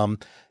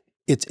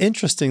 It's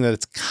interesting that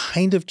it's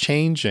kind of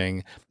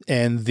changing,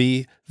 and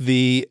the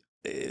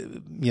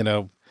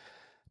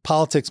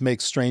politics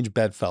makes strange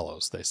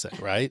bedfellows, they say,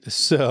 right?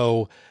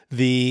 So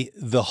the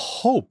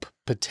hope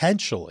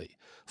potentially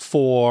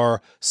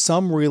for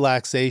some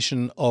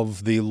relaxation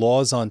of the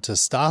laws on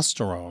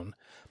testosterone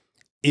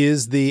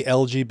is the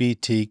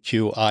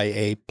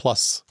LGBTQIA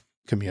plus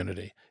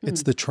community.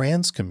 It's the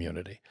trans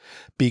community,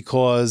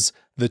 because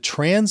the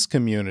trans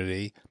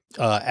community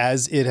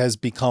as it has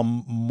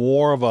become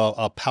more of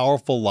a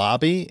powerful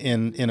lobby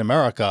in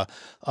America,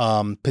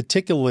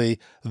 particularly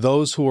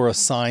those who are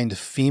assigned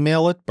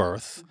female at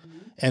birth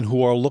and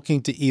who are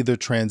looking to either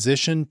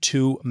transition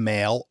to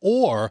male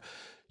or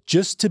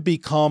just to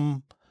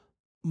become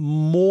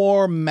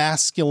more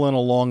masculine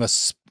along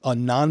a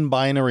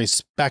non-binary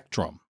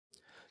spectrum,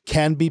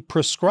 can be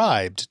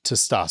prescribed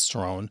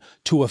testosterone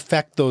to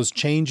affect those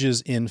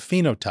changes in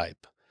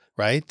phenotype,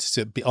 right?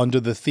 So under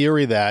the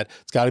theory that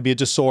it's got to be a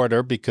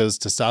disorder because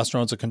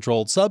testosterone is a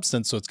controlled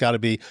substance, so it's got to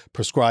be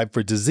prescribed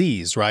for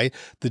disease, right?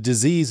 The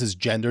disease is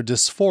gender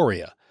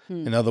dysphoria.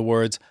 In other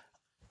words,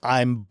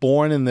 I'm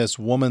born in this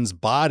woman's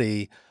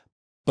body,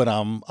 but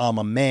I'm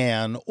a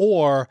man,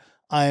 or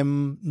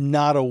I'm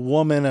not a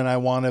woman and I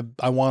want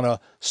a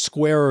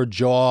squarer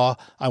jaw,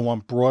 I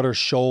want broader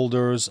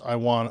shoulders, I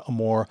want a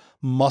more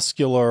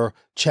muscular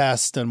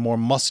chest and more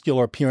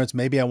muscular appearance.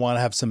 Maybe I want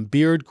to have some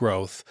beard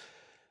growth.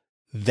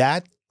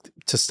 That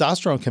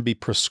testosterone can be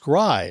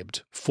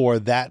prescribed for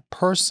that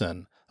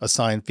person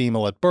assigned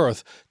female at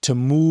birth to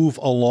move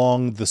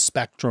along the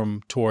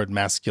spectrum toward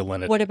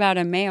masculinity. What about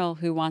a male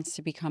who wants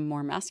to become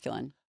more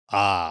masculine?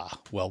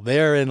 Well,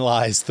 therein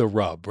lies the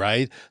rub,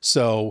 right?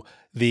 So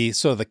the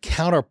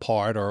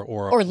counterpart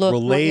or look,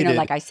 related,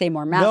 like I say,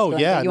 more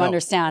masculine. But you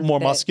understand more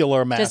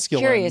muscular, masculine. Just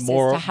curious as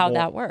to how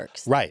that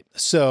works, right?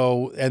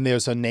 So, and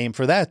there's a name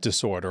for that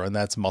disorder, and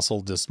that's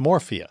muscle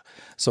dysmorphia.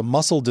 So,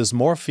 muscle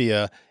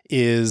dysmorphia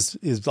is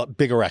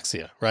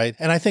bigorexia, right?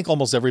 And I think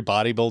almost every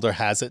bodybuilder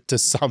has it to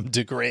some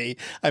degree.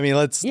 I mean,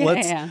 let's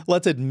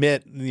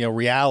admit,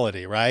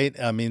 reality, right?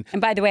 I mean,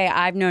 and by the way,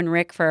 I've known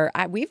Rick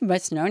we've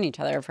must known each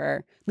other for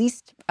at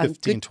least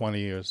 15, 20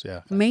 years.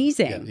 Yeah.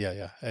 Amazing.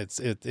 Yeah.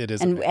 It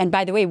is. And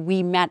by the way,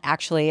 we met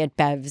actually at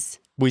Bev's.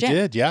 We gym.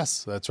 did,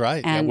 yes, that's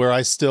right. And where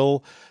I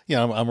still,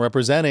 I'm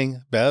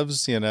representing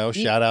Bev's,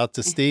 shout out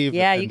to Steve.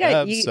 Yeah, and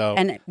Bev's,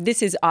 and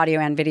this is audio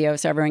and video,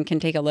 so everyone can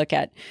take a look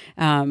at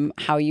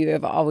how you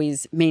have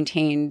always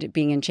maintained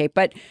being in shape.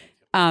 But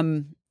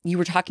you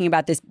were talking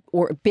about this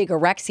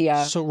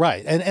bigorexia. So,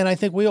 right. And I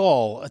think we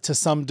all, to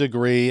some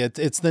degree,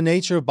 it's the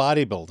nature of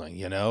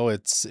bodybuilding,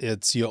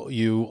 it's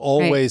you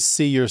always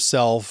see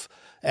yourself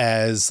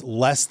as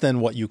less than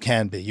what you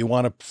can be. You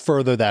want to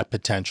further that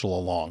potential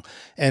along.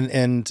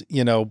 And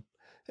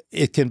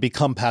it can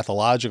become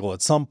pathological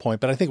at some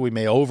point, but I think we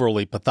may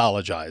overly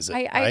pathologize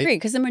it. I agree,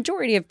 because the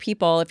majority of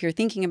people, if you're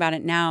thinking about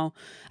it now,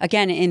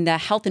 again, in the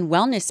health and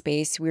wellness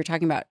space, we were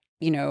talking about,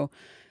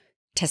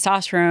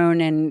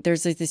 testosterone, and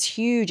there's this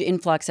huge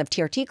influx of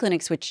TRT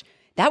clinics, which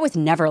that was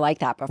never like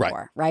that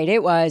before, right?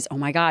 It was, oh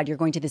my God, you're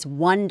going to this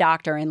one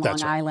doctor in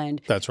Long Island.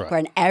 That's right.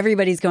 And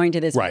everybody's going to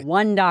this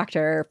one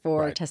doctor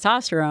for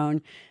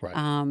testosterone. Right.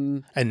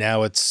 And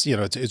now it's,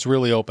 it's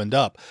really opened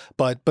up.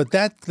 But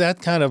that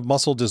kind of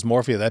muscle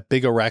dysmorphia, that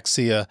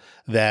bigorexia,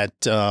 that,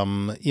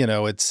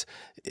 it's,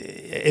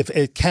 if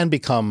it can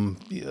become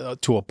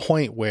to a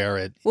point where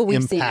it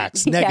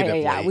impacts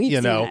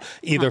negatively,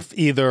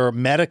 either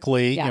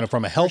medically,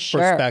 from a health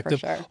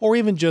perspective, or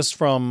even just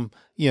from,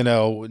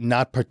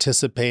 not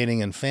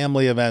participating in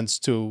family events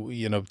to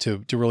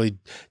really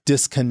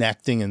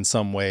disconnecting in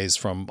some ways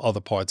from other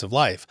parts of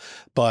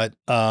life. But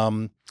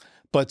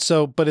it's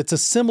a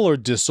similar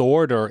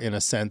disorder in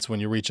a sense when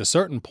you reach a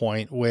certain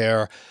point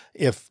where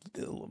if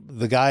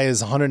the guy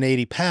is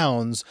 180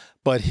 pounds,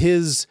 but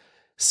his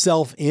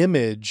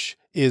self-image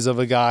is of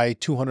a guy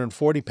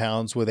 240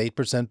 pounds with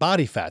 8%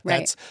 body fat.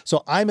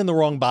 So I'm in the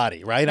wrong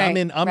body, right? I'm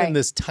in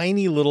this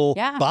tiny little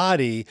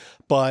body,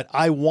 but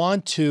I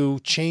want to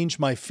change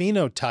my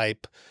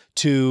phenotype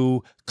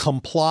to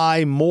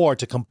comply more,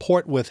 to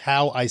comport with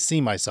how I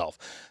see myself.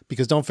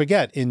 Because don't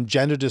forget, in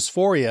gender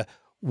dysphoria,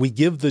 we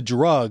give the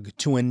drug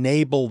to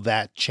enable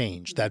that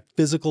change, that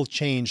physical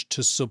change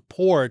to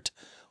support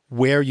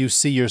where you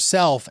see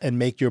yourself and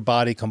make your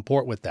body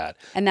comport with that.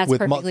 And that's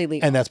perfectly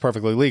legal. And that's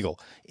perfectly legal.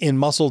 In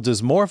muscle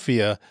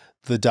dysmorphia,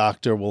 the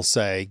doctor will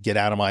say, get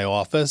out of my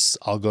office.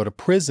 I'll go to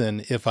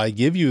prison if I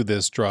give you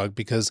this drug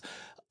because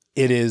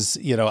it is,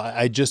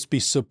 I'd just be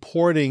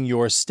supporting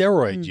your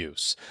steroid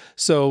use.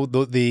 So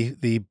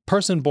the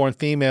person born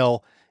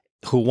female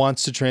who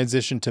wants to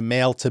transition to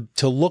male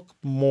to look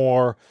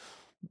more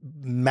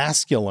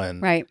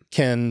masculine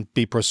can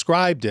be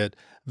prescribed it.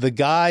 The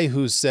guy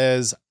who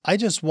says, I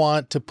just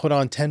want to put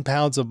on 10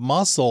 pounds of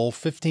muscle,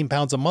 15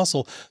 pounds of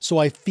muscle, so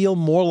I feel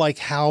more like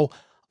how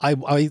I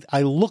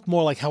look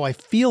more like how I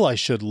feel I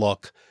should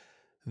look,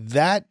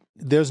 that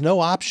there's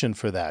no option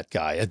for that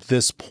guy at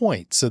this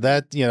point. So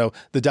that,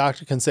 the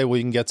doctor can say, well,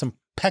 you can get some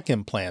pec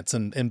implants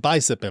and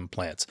bicep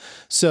implants.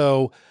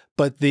 So,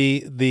 but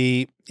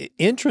interestingly,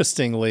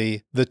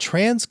 the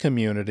trans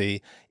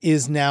community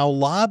is now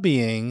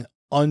lobbying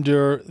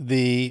under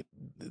the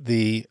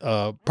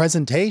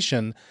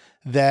presentation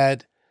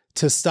that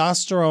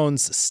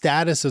testosterone's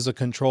status as a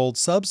controlled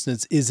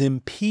substance is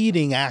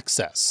impeding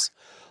access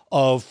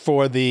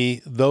for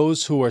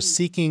those who are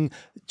seeking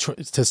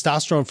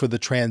testosterone for the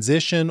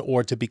transition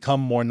or to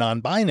become more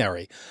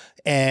non-binary.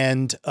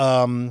 And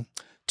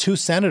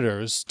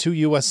two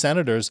U.S.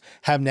 senators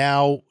have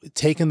now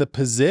taken the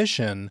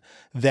position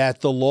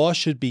that the law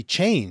should be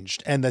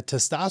changed and that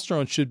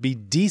testosterone should be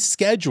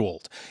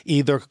descheduled,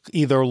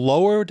 either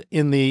lowered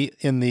in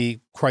the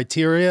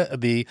criteria,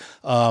 the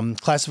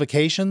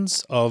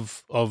classifications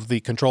of the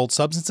Controlled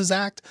Substances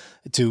Act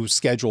to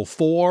Schedule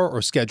 4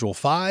 or Schedule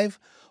 5,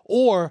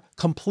 or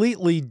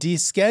completely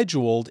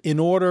descheduled in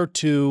order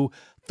to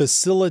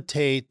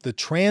facilitate the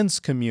trans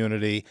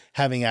community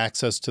having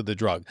access to the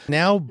drug.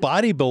 Now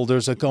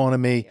bodybuilders are going to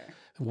me,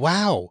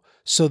 wow,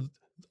 so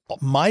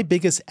my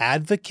biggest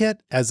advocate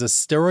as a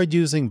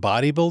steroid-using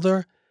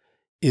bodybuilder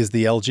is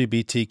the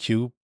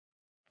LGBTQ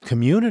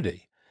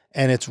community.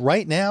 And it's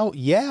right now,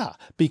 yeah,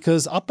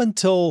 because up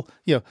until,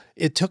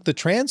 it took the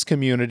trans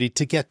community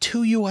to get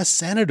 2 U.S.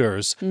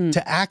 senators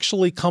to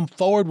actually come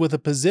forward with a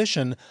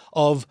position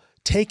of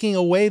taking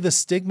away the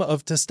stigma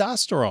of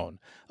testosterone.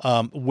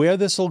 Where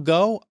this will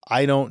go,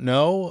 I don't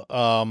know.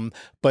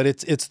 But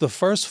it's the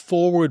first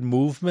forward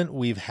movement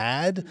we've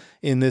had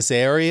in this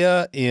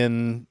area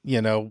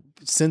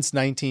since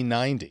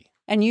 1990.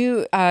 And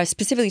you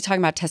specifically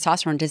talking about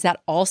testosterone, does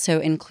that also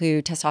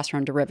include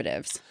testosterone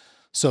derivatives?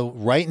 So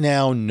right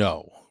now,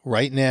 no.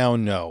 Right now,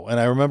 no. And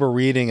I remember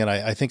reading, and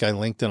I think I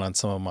linked it on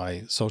some of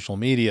my social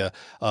media.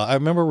 I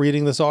remember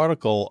reading this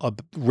article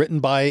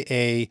written by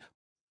a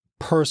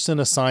person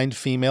assigned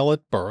female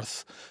at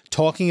birth,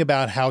 talking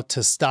about how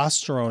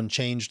testosterone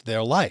changed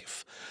their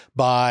life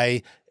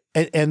and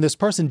this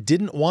person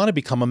didn't want to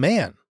become a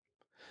man.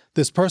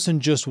 This person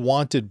just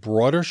wanted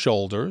broader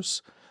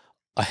shoulders,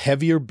 a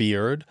heavier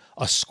beard,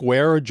 a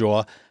squarer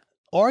jaw,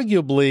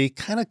 arguably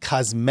kind of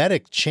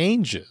cosmetic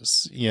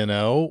changes,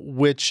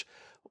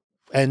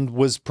 and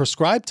was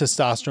prescribed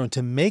testosterone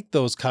to make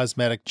those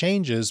cosmetic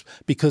changes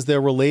because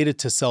they're related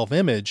to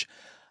self-image.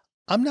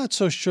 I'm not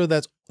so sure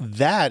that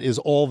is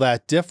all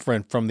that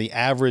different from the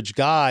average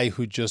guy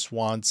who just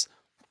wants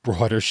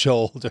broader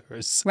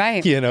shoulders,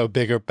 right?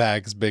 Bigger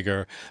pecs,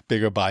 bigger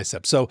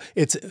biceps. So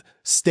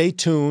stay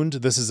tuned.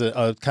 This is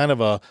a kind of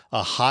a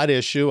hot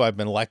issue. I've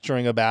been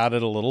lecturing about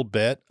it a little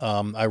bit.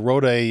 I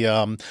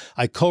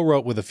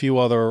co-wrote with a few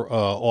other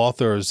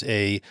authors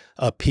a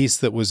piece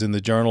that was in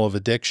the Journal of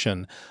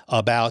Addiction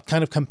about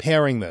kind of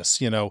comparing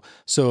this.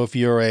 So if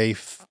you're a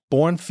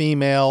born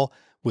female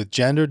with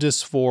gender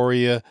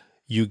dysphoria,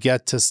 you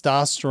get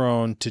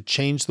testosterone to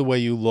change the way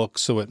you look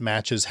so it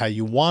matches how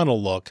you want to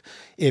look.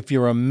 If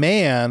you're a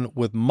man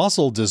with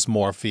muscle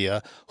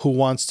dysmorphia who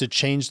wants to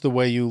change the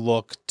way you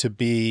look to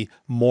be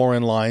more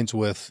in lines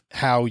with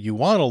how you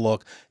want to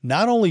look,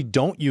 not only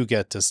don't you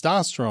get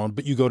testosterone,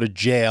 but you go to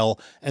jail,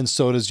 and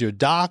so does your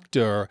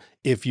doctor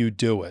if you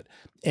do it.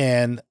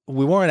 And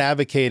we weren't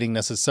advocating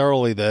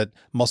necessarily that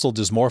muscle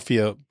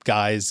dysmorphia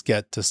guys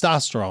get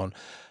testosterone,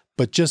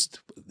 but just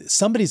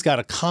somebody's got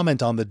to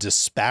comment on the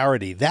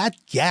disparity, that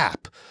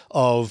gap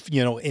of,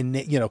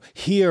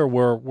 here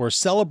we're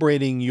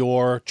celebrating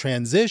your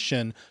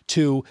transition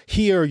to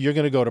here you're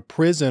going to go to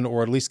prison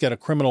or at least get a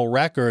criminal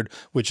record,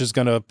 which is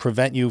going to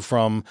prevent you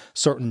from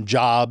certain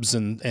jobs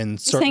and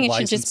certain licenses.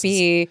 It should just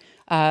be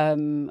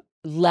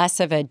less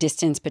of a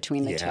distance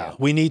between the two.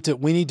 We need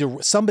to,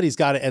 somebody's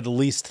got to, at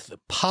least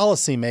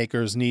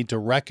policymakers need to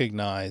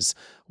recognize,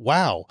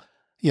 wow,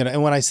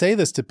 and when I say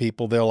this to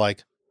people, they're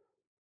like,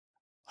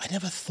 I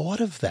never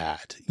thought of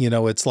that.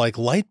 It's like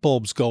light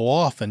bulbs go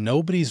off and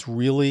nobody's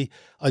really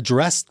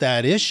addressed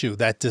that issue,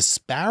 that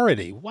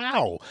disparity.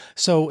 Wow.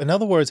 So in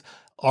other words,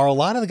 are a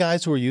lot of the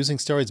guys who are using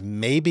steroids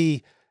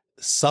maybe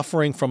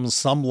suffering from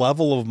some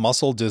level of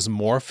muscle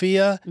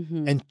dysmorphia?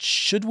 Mm-hmm. And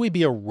should we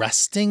be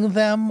arresting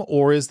them,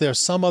 or is there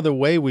some other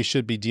way we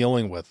should be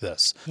dealing with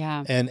this?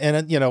 Yeah.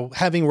 And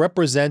having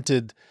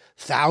represented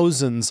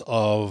thousands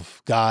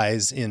of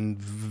guys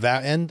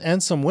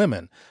and some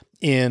women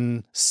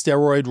in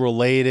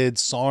steroid-related,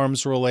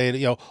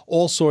 SARMs-related,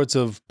 all sorts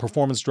of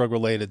performance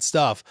drug-related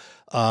stuff.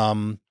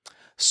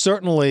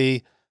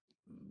 Certainly,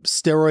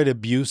 steroid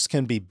abuse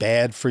can be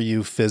bad for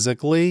you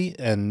physically,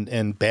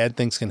 and bad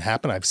things can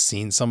happen. I've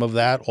seen some of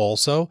that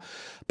also.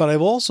 But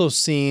I've also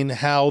seen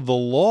how the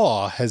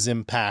law has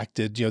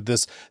impacted,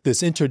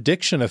 this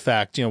interdiction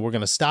effect. We're going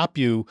to stop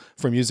you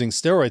from using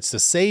steroids to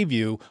save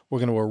you. We're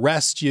going to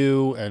arrest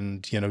you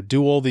and,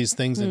 do all these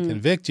things and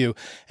convict you.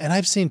 And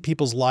I've seen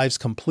people's lives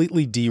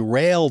completely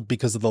derailed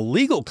because of the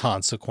legal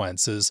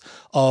consequences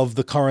of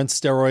the current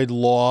steroid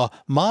law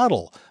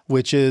model,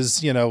 which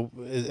is,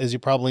 as you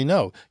probably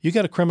know, you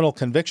get a criminal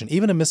conviction,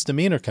 even a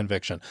misdemeanor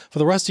conviction. For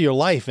the rest of your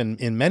life,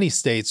 in many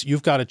states,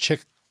 you've got to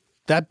check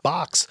that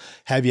box.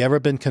 Have you ever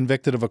been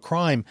convicted of a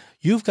crime?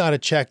 You've got to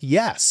check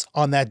yes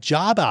on that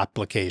job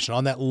application,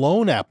 on that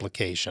loan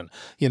application,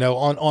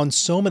 on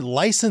so many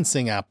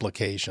licensing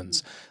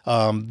applications.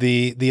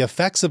 The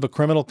effects of a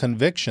criminal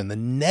conviction, the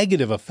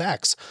negative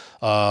effects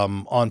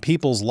on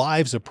people's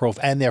lives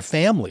and their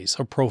families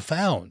are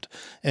profound.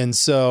 And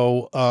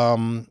so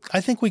I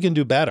think we can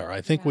do better.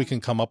 I think we can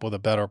come up with a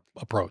better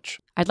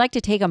approach. I'd like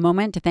to take a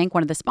moment to thank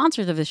one of the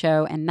sponsors of the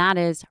show, and that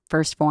is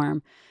First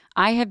Form.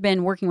 I have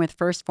been working with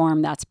First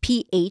Form, that's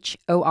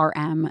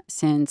PHORM,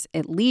 since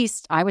at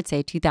least, I would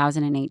say,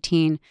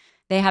 2018.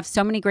 They have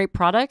so many great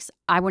products,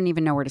 I wouldn't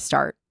even know where to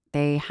start.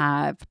 They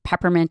have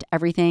peppermint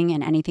everything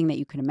and anything that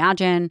you could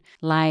imagine,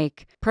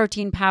 like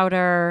protein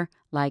powder,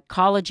 like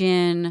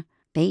collagen.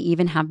 They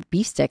even have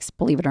beef sticks,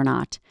 believe it or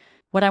not.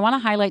 What I want to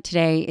highlight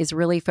today is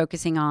really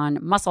focusing on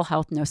muscle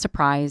health, no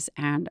surprise.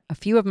 And a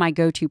few of my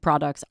go-to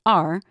products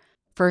are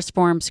First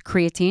Form's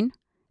creatine.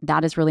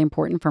 That is really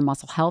important for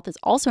muscle health. It's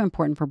also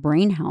important for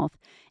brain health,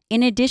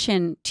 in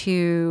addition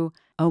to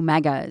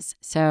omegas.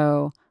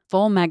 So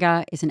Full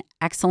Mega is an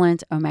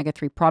excellent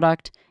omega-3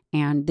 product.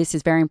 And this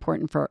is very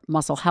important for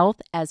muscle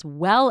health as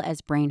well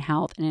as brain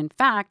health. And in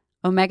fact,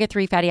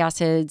 omega-3 fatty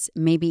acids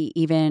may be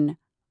even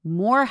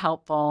more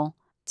helpful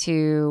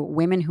to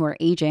women who are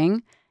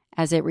aging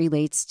as it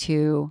relates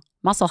to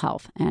muscle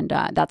health. And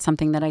that's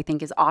something that I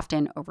think is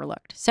often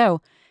overlooked.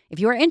 So if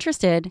you are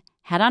interested,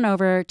 head on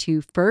over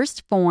to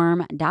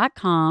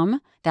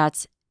firstform.com.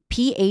 That's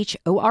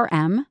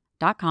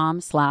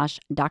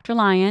PHORM.com/Dr.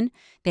 Lyon.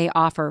 They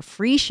offer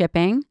free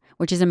shipping,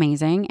 which is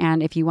amazing.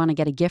 And if you want to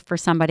get a gift for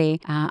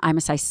somebody, I'm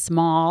a size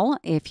small.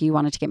 If you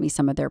wanted to get me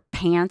some of their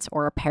pants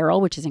or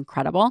apparel, which is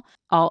incredible.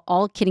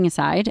 All kidding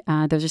aside,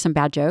 those are some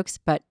bad jokes,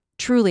 but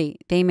truly,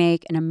 they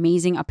make an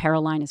amazing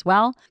apparel line as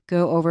well.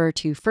 Go over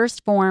to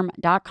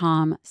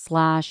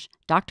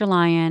firstform.com/Dr.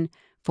 Lyon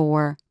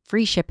for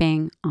free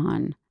shipping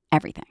on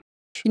everything.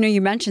 You know, you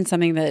mentioned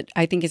something that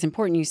I think is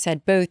important. You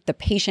said both the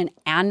patient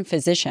and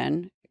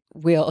physician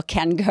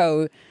can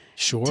go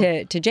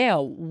to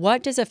jail.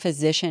 What does a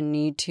physician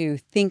need to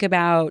think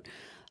about,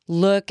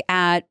 look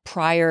at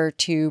prior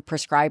to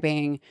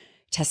prescribing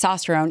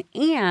testosterone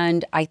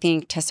and I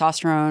think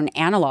testosterone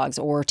analogs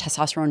or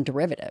testosterone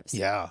derivatives?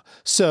 Yeah.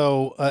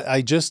 So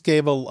I just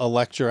gave a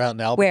lecture out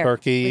in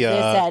Albuquerque,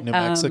 New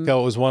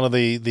Mexico. It was one of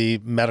the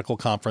medical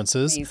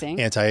conferences,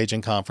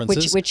 anti-aging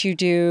conferences. Which you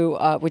do,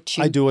 I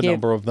do a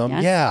number of them.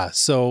 Yes? Yeah.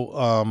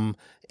 So,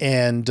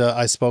 and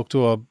I spoke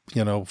to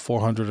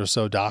 400 or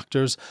so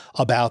doctors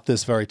about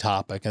this very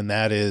topic. And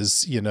that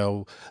is,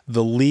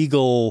 the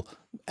legal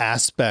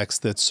aspects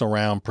that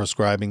surround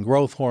prescribing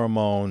growth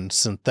hormone,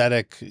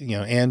 synthetic,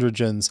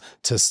 androgens,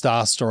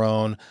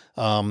 testosterone.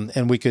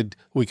 And we could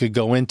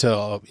go into,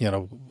 a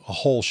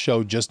whole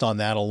show just on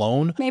that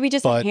alone. Maybe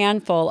just a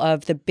handful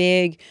of the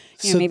big,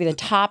 maybe the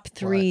top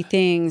three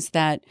things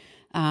that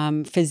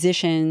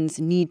physicians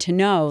need to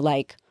know,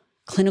 like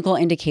clinical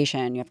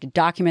indication. You have to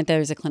document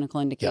there's a clinical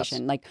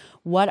indication. Yes. Like,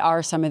 what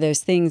are some of those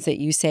things that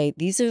you say,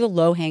 these are the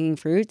low-hanging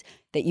fruits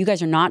that you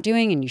guys are not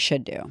doing and you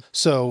should do?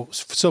 So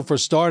for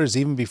starters,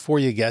 even before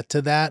you get to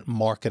that,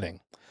 marketing.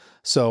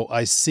 So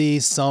I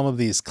see some of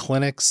these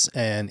clinics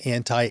and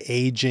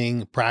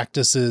anti-aging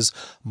practices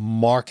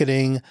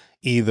marketing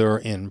either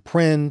in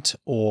print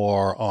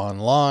or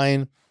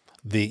online,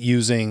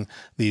 using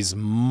these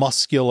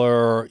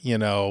muscular,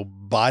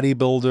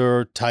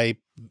 bodybuilder type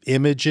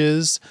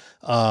images.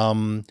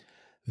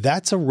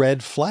 That's a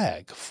red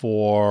flag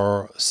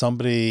for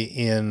somebody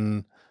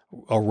in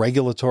a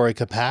regulatory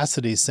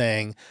capacity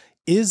saying,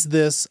 is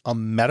this a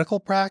medical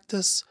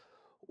practice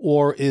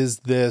or is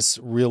this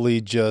really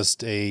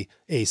just a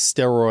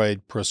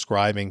steroid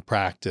prescribing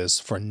practice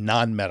for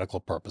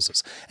non-medical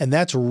purposes? And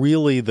that's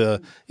really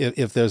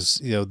if there's,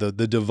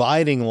 the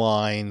dividing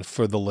line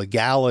for the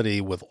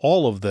legality with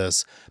all of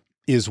this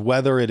is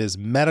whether it is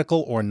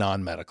medical or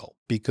non-medical,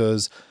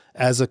 because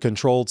as a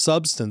controlled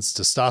substance,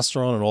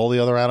 testosterone and all the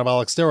other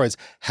anabolic steroids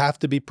have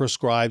to be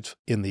prescribed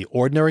in the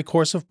ordinary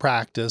course of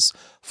practice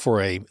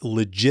for a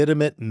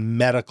legitimate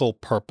medical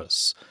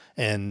purpose.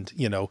 And,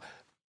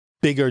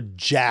 bigger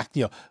jack,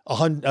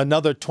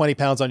 another 20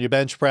 pounds on your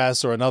bench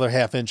press or another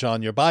half inch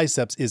on your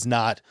biceps is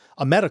not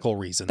a medical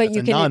reason. But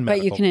you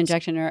can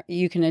inject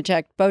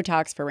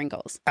Botox for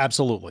wrinkles.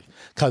 Absolutely.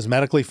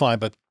 Cosmetically fine,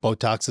 but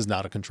Botox is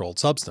not a controlled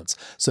substance.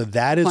 So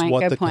that is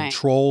what the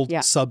controlled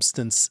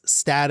substance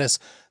status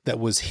that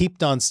was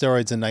heaped on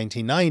steroids in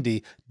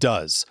 1990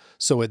 does.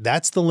 So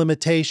that's the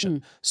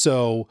limitation.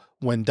 So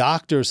when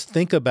doctors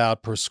think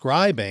about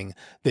prescribing,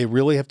 they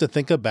really have to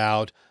think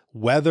about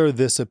whether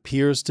this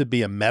appears to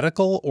be a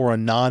medical or a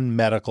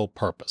non-medical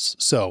purpose.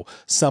 So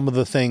some of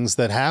the things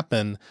that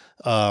happen,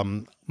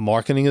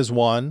 marketing is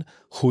one,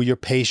 who your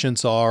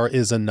patients are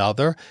is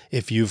another.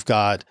 If you've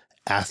got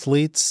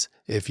athletes,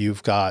 if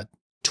you've got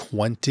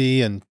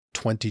 20 and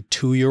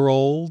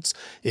 22-year-olds,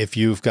 if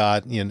you've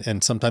got,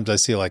 and sometimes I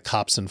see like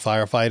cops and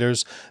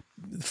firefighters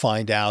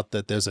find out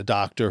that there's a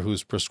doctor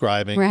who's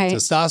prescribing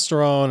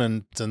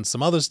testosterone and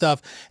some other stuff,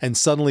 and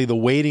suddenly the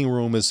waiting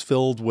room is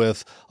filled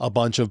with a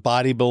bunch of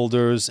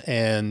bodybuilders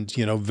and,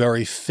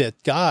 very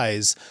fit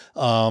guys.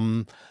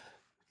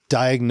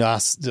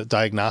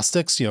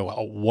 Diagnostics,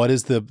 what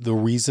is the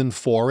reason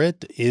for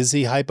it? Is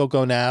he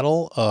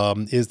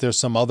hypogonadal? Is there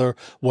some other,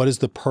 what is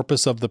the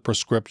purpose of the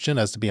prescription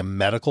as to be a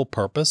medical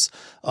purpose?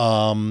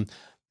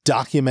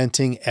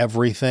 Documenting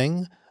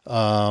everything.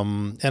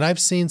 And I've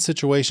seen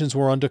situations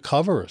where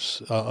undercover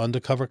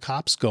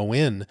cops go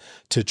in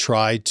to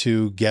try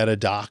to get a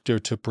doctor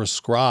to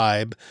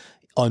prescribe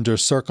under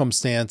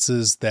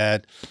circumstances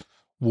that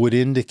would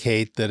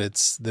indicate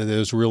that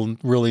there's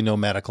really no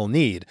medical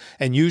need.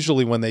 And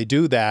usually when they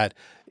do that,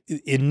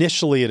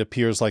 initially it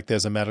appears like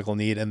there's a medical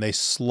need, and they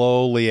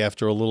slowly,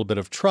 after a little bit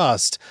of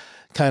trust,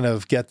 kind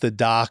of get the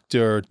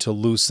doctor to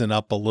loosen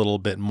up a little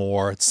bit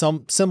more. It's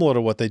similar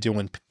to what they do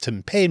in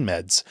pain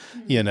meds.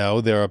 You know,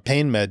 there are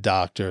pain med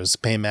doctors,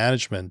 pain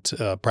management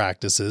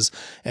practices,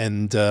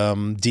 and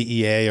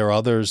DEA or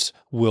others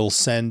will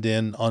send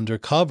in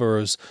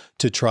undercovers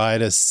to try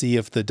to see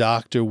if the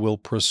doctor will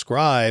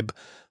prescribe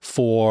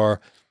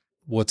for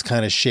what's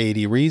kind of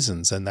shady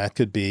reasons, and that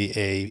could be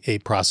a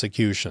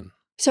prosecution.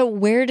 So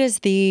where does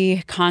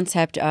the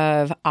concept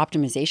of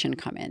optimization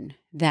come in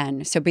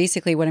then? So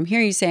basically what I'm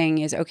hearing you saying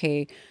is,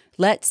 okay,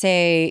 let's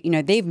say,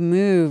 they've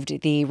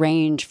moved the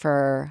range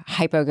for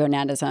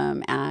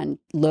hypogonadism and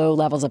low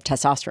levels of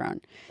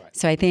testosterone. Right.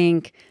 So I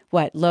think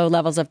low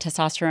levels of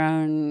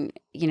testosterone,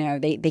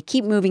 they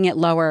keep moving it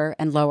lower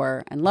and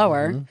lower and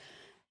lower. Mm-hmm.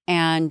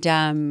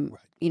 And,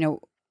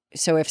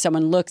 so if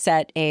someone looks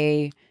at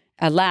a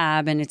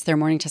lab and it's their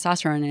morning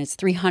testosterone and it's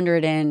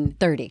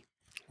 330,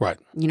 right.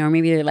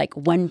 Maybe they're like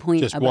 1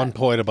 point just above. 1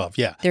 point above.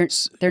 Yeah. They're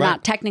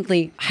not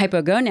technically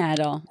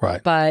hypogonadal,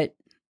 right. But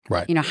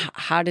right.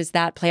 How does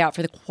that play out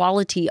for the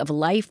quality of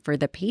life for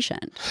the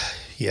patient?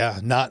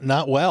 Yeah,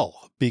 not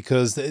well,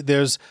 because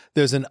there's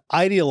an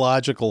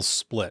ideological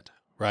split,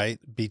 right,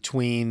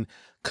 between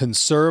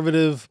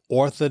conservative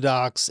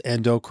orthodox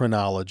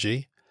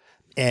endocrinology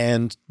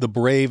and the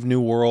brave new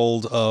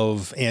world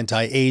of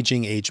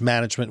anti-aging, age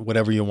management,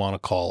 whatever you want to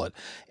call it.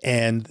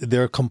 And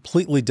they're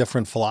completely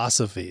different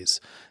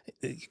philosophies.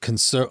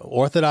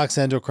 Orthodox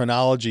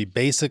endocrinology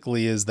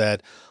basically is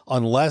that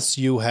unless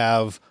you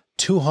have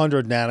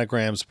 200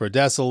 nanograms per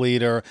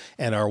deciliter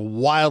and are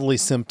wildly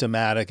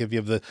symptomatic, if you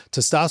have the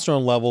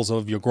testosterone levels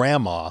of your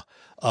grandma,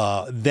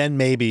 then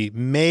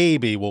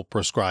maybe we'll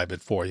prescribe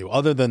it for you.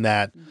 Other than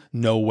that,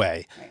 no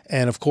way.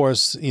 And of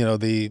course,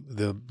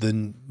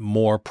 the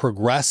more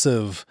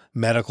progressive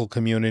medical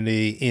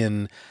community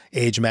in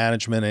age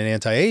management and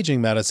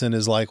anti-aging medicine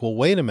is like, well,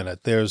 wait a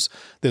minute. There's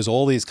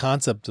all these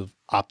concepts of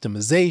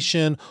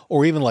optimization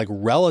or even like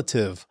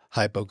relative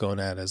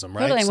hypogonadism,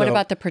 right? Totally. And what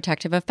about the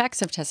protective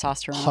effects of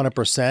testosterone?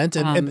 100%.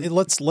 And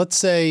let's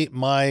say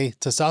my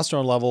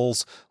testosterone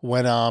levels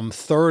when I'm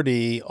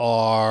 30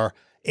 are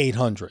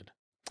 800.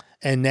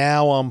 And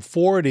now I'm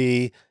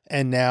 40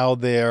 and now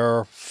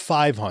they're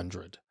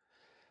 500.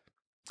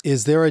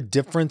 Is there a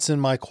difference in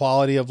my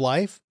quality of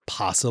life?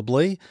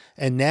 Possibly.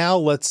 And now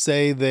let's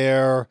say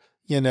they're,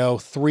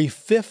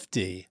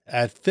 350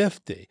 at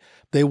 50.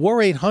 They were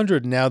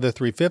 800, now they're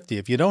 350.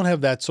 If you don't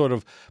have that sort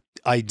of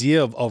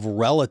idea of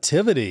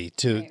relativity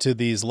to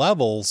these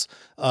levels,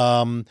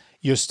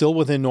 you're still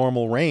within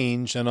normal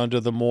range. And under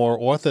the more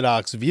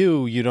orthodox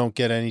view, you don't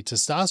get any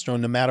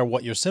testosterone no matter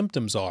what your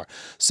symptoms are.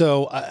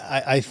 So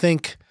I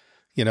think,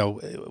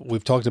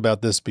 we've talked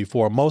about this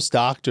before. Most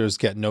doctors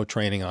get no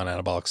training on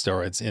anabolic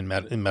steroids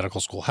in medical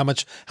school. How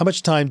much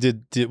time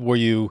were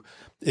you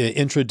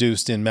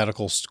introduced in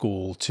medical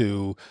school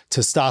to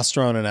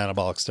testosterone and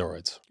anabolic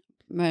steroids?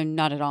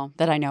 Not at all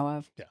that I know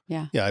of.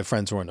 Yeah. I have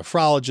friends who are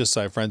nephrologists.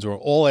 I have friends who are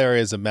all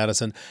areas of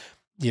medicine.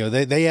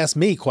 They ask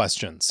me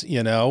questions,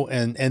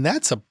 and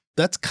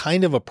that's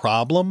kind of a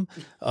problem.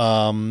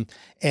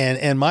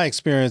 And my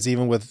experience,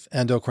 even with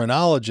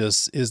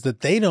endocrinologists, is that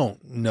they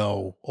don't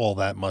know all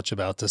that much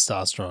about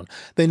testosterone.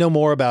 They know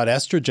more about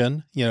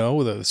estrogen,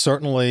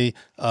 certainly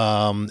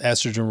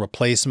estrogen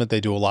replacement. They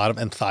do a lot of,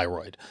 and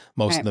thyroid.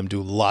 Most of them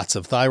do lots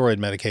of thyroid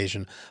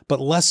medication, but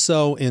less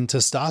so in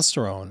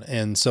testosterone.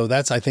 And so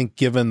that's, I think,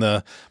 given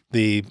the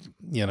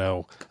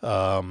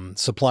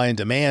supply and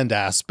demand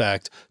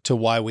aspect to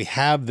why we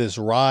have this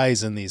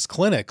rise in these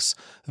clinics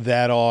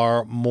that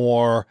are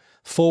more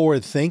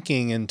forward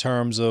thinking in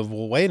terms of,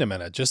 well, wait a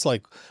minute, just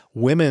like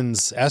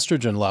women's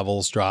estrogen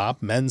levels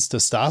drop, men's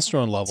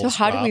testosterone levels drop. So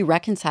how do we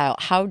reconcile?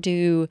 How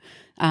do,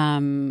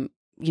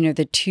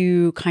 the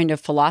two kind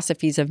of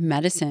philosophies of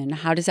medicine,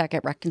 how does that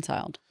get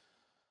reconciled?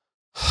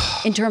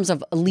 In terms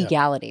of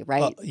legality,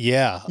 right?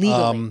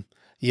 Legally.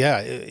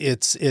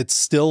 It's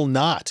still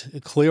not,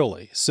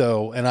 clearly.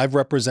 So, and I've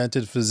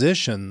represented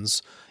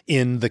physicians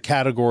in the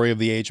category of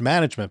the age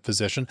management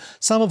physician,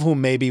 some of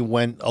whom maybe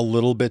went a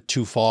little bit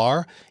too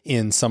far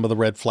in some of the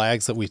red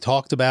flags that we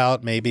talked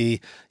about, maybe,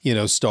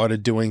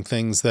 started doing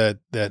things that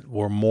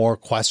were more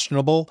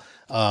questionable,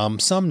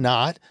 some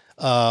not,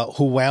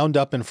 who wound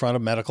up in front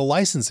of medical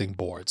licensing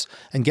boards.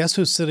 And guess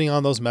who's sitting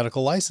on those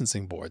medical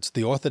licensing boards?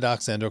 The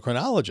orthodox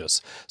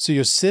endocrinologists. So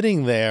you're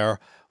sitting there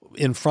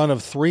in front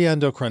of 3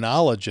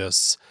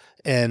 endocrinologists,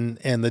 and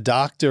the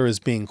doctor is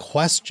being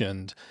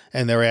questioned,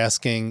 and they're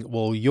asking,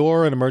 well,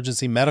 you're an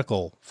emergency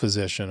medical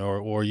physician,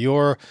 or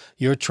you're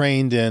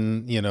trained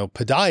in,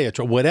 podiatry,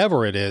 or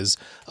whatever it is.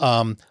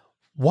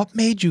 What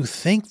made you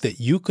think that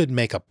you could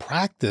make a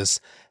practice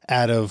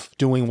out of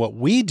doing what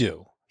we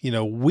do?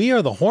 We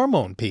are the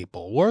hormone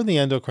people. We're the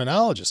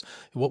endocrinologists.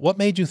 What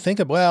made you think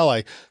of, well,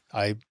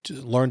 I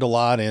learned a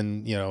lot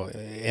in,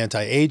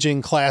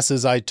 anti-aging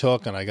classes I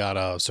took, and I got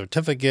a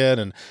certificate,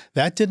 and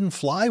that didn't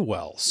fly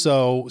well.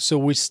 So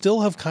we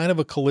still have kind of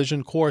a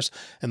collision course.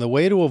 And the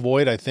way to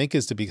avoid, I think,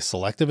 is to be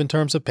selective in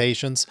terms of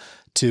patients,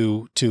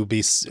 to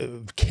be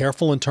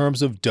careful in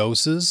terms of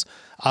doses.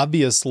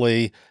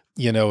 Obviously,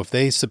 if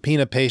they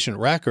subpoena patient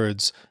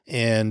records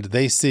and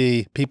they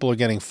see people are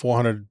getting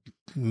 400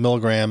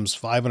 milligrams,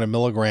 500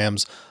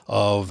 milligrams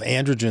of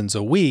androgens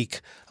a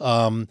week,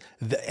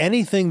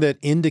 anything that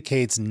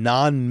indicates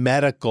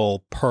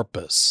non-medical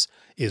purpose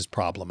is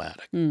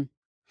problematic.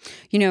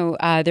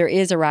 There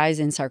is a rise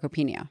in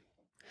sarcopenia.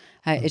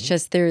 It's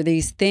just there are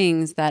these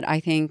things that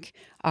I think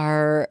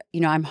are,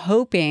 I'm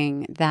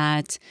hoping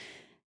that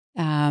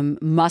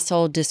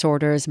muscle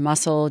disorders,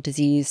 muscle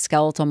disease,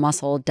 skeletal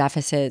muscle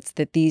deficits,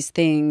 that these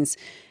things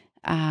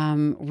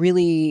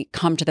really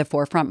come to the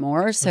forefront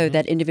more so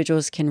that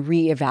individuals can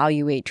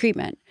reevaluate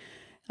treatment.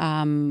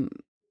 And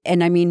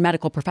I mean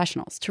medical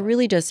professionals, to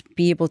really just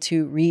be able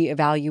to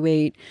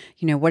reevaluate,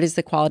 what is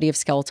the quality of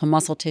skeletal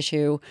muscle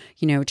tissue,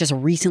 just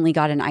recently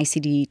got an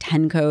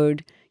ICD-10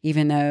 code,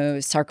 even though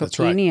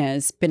sarcopenia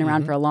has been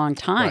around for a long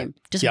time,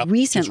 just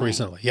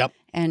recently.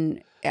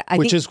 And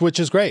which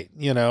is great,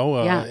 and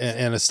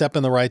a step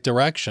in the right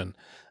direction.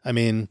 I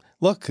mean,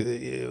 look,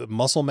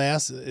 muscle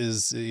mass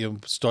is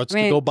starts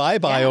to go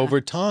bye-bye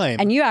over time.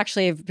 And you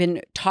actually have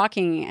been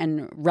talking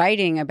and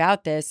writing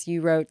about this.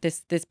 You wrote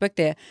this book,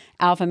 The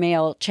Alpha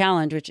Male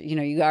Challenge, which,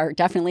 you are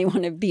definitely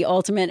one of the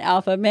ultimate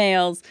alpha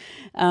males.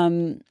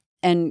 And,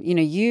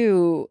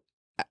 you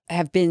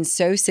have been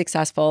so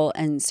successful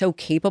and so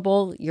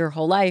capable your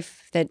whole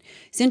life that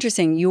it's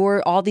interesting.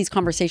 All these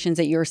conversations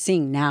that you're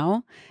seeing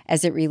now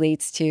as it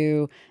relates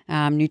to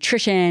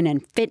nutrition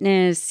and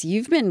fitness,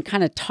 you've been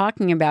kind of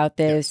talking about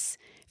this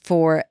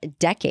for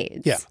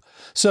decades. Yeah.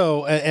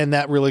 So, and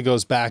that really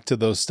goes back to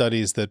those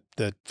studies that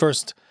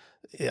first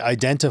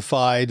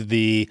identified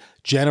the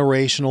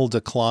generational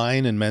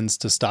decline in men's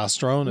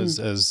testosterone,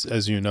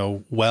 as you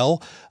know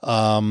well.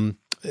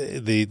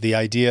 The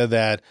idea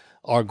that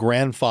our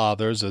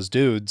grandfathers, as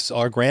dudes,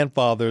 our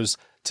grandfathers'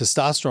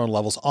 testosterone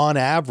levels on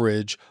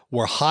average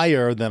were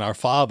higher than our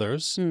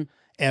fathers.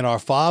 And our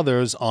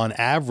fathers, on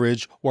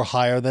average, were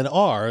higher than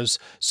ours.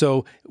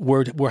 So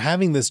we're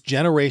having this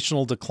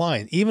generational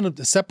decline, even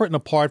separate and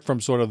apart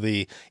from sort of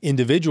the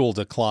individual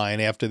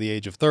decline after the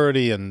age of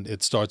 30, and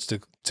it starts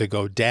to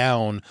go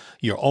down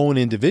your own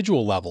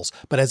individual levels.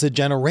 But as a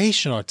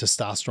generation, our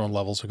testosterone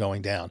levels are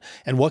going down.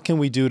 And what can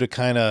we do to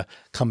kind of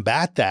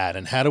combat that?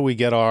 And how do we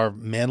get our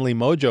manly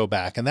mojo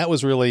back? And that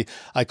was really,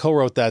 I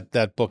co-wrote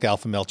that book,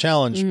 Alpha Male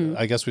Challenge.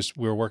 I guess we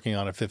were working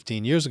on it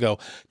 15 years ago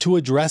to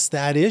address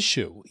that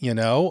issue.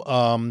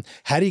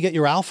 How do you get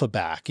your alpha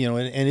back?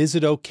 And is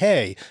it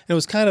okay? And it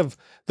was kind of,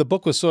 the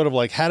book was sort of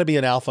like how to be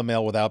an alpha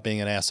male without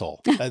being an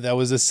asshole. That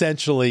was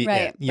essentially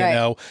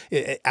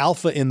it.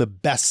 Alpha in the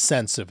best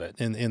sense of it,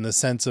 in the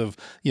sense of,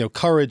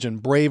 courage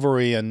and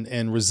bravery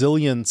and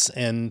resilience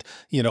and,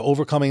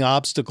 overcoming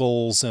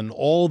obstacles and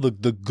all the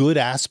good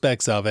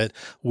aspects of it,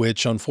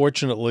 which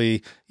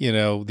unfortunately,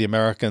 the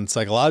American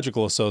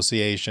Psychological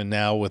Association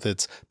now, with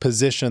its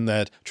position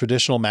that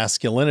traditional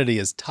masculinity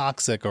is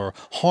toxic or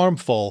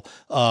harmful,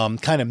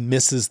 kind of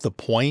misses the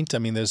point. I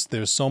mean,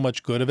 there's so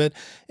much good of it.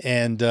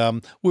 And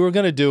we were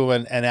going to do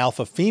an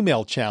alpha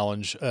female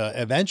challenge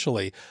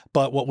eventually,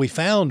 but what we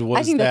found was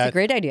I think that's a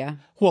great idea.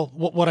 Well,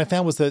 what I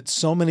found was that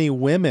so many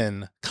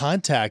women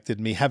contacted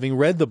me, having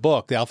read the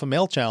book, The Alpha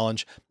Male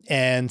Challenge,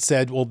 and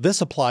said, well,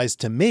 this applies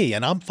to me,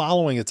 and I'm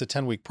following, it's a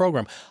 10-week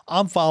program.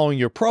 I'm following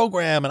your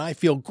program, and I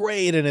feel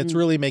great, and it's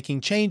really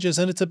making changes,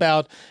 and it's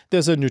about,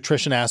 there's a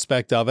nutrition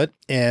aspect of it,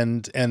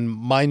 and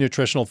my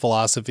nutritional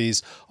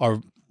philosophies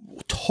are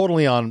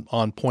totally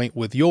on point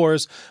with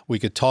yours. We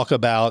could talk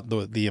about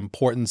the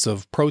importance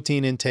of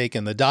protein intake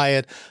in the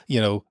diet,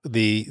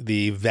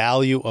 the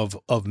value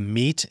of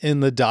meat in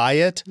the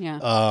diet,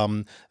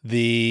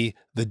 the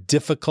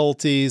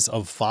difficulties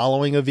of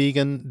following a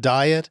vegan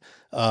diet.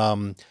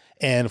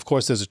 And of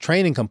course, there's a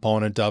training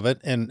component of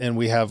it, and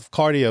we have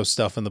cardio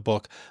stuff in the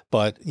book.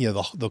 But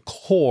the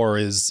core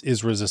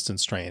is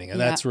resistance training, and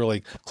that's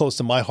really close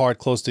to my heart,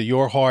 close to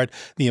your heart.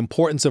 The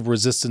importance of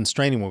resistance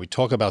training when we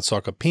talk about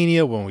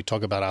sarcopenia, when we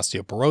talk about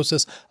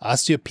osteoporosis,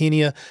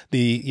 osteopenia,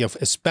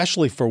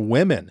 especially for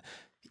women.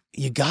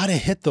 You got to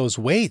hit those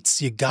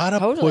weights. You got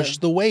to push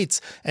the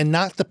weights, and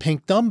not the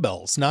pink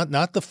dumbbells, not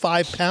the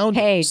 5-pound.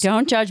 Hey,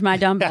 don't judge my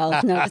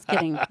dumbbells. No, just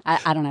kidding.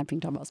 I don't have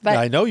pink dumbbells, but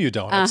I know you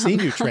don't. I've seen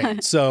you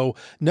train. So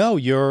no,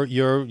 you're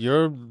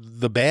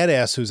the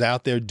badass who's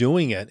out there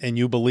doing it, and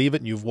you believe it,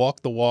 and you've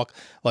walked the walk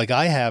like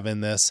I have in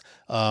this.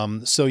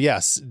 So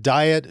yes,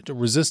 diet,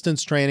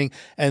 resistance training,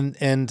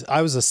 and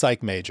I was a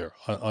psych major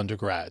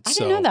undergrad. I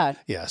didn't know that.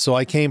 Yeah, so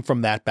I came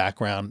from that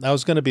background. I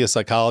was going to be a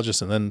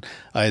psychologist, and then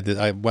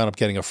I wound up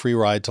getting a free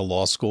ride to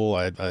law school.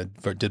 I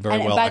did very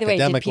well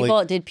academically. By the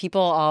way, did people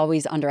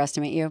always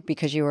underestimate you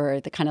because you were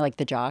kind of like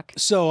the jock?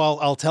 So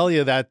I'll tell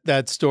you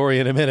that story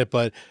in a minute,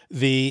 but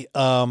the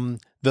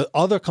the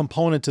other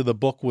component to the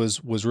book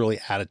was really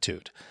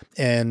attitude.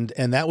 And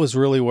that was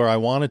really where I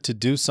wanted to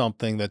do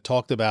something that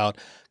talked about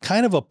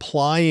kind of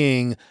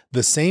applying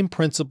the same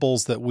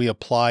principles that we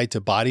apply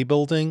to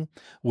bodybuilding,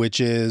 which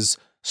is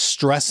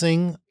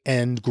stressing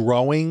and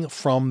growing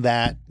from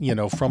that,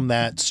 from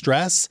that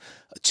stress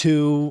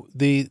to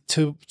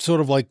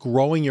sort of like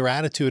growing your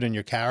attitude and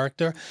your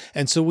character.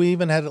 And so we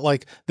even had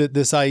like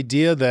this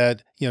idea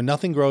that,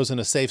 nothing grows in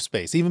a safe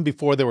space, even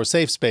before there were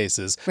safe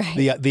spaces.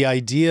 Right. The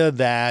idea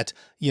that,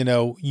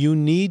 you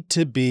need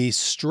to be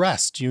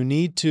stressed, you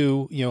need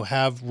to,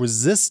 have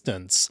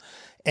resistance,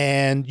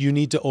 and you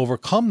need to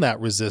overcome that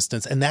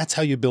resistance. And that's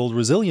how you build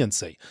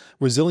resiliency.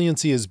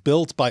 Resiliency is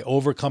built by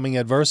overcoming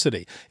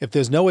adversity. If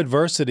there's no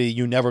adversity,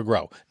 you never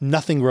grow.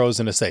 Nothing grows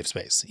in a safe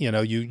space.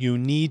 You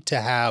need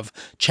to have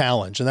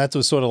challenge. And that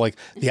was sort of like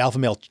the alpha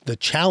male, the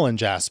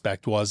challenge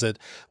aspect was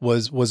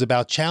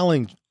about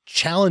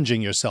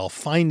challenging yourself,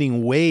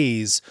 finding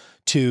ways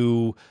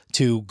to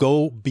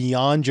go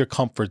beyond your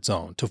comfort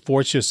zone, to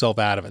force yourself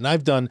out of it. And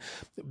I've done,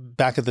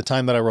 back at the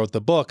time that I wrote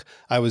the book,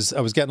 I was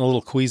getting a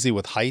little queasy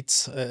with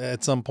heights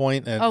at some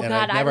point, and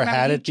I've never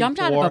had it before. Jumped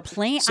out of a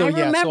plane. So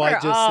so I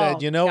just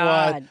said, you know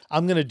what,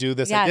 I'm going to do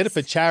this. Yes. I did it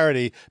for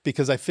charity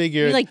because I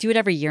figured you do it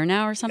every year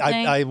now or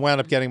something. I wound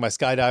up getting my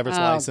skydiver's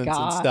license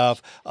and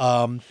stuff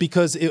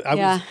because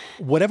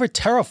whatever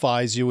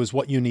terrifies you is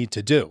what you need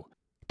to do.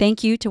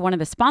 Thank you to one of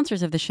the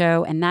sponsors of the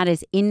show, and that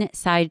is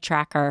Inside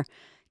Tracker.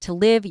 To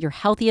live your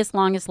healthiest,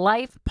 longest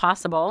life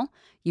possible,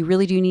 you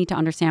really do need to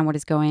understand what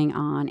is going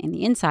on in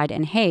the inside.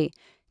 And hey,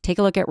 take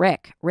a look at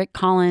Rick. Rick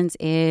Collins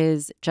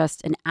is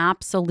just an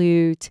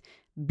absolute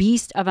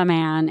beast of a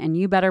man, and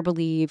you better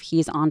believe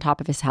he's on top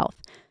of his health.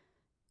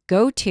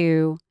 Go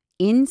to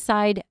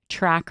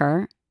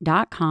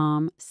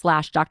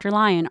insidetracker.com/Dr.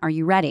 Lyon. Are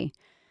you ready?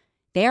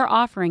 They're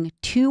offering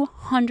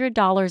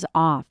 $200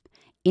 off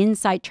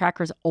Insight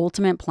Tracker's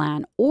Ultimate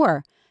Plan,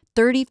 or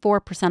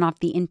 34%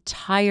 off the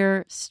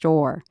entire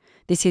store.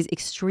 This is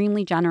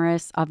extremely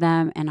generous of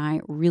them, and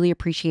I really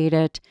appreciate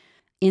it.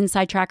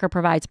 Insight Tracker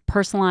provides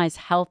personalized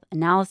health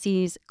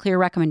analyses, clear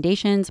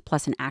recommendations,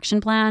 plus an action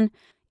plan.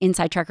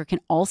 Insight Tracker can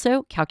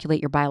also calculate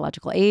your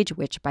biological age,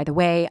 which, by the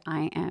way,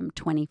 I am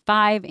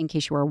 25, in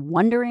case you are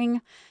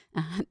wondering,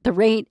 the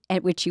rate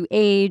at which you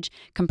age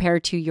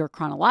compared to your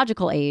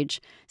chronological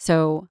age.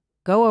 So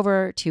go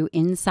over to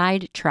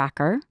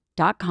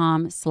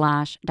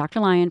insidetracker.com/Dr.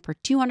 Lyon for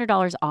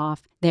 $200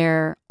 off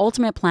their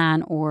ultimate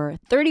plan, or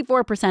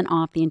 34%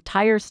 off the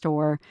entire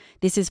store.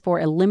 This is for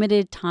a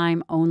limited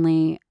time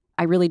only.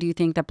 I really do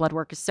think that blood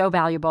work is so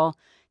valuable.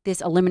 This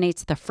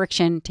eliminates the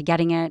friction to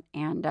getting it,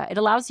 and it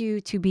allows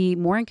you to be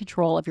more in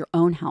control of your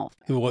own health.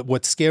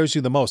 What scares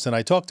you the most? And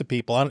I talk to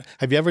people.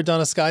 Have you ever done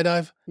a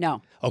skydive?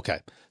 No. Okay.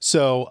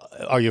 So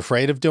are you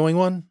afraid of doing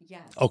one?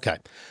 Yes. Okay.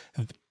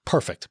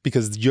 Perfect,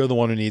 because you're the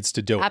one who needs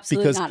to do it.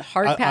 Absolutely not.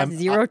 Hard pass,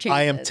 zero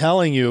chances.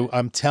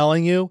 I'm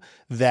telling you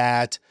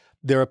that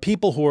there are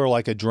people who are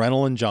like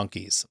adrenaline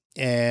junkies,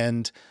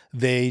 and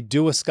they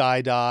do a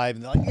skydive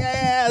and they're like,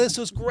 yeah, this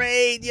was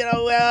great.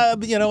 I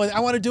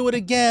want to do it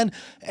again.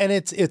 And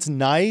it's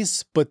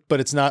nice, but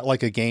it's not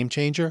like a game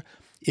changer.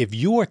 If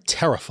you are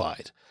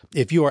terrified,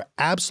 if you are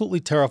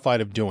absolutely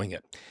terrified of doing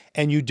it,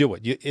 and you do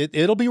it,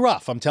 it'll be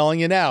rough. I'm telling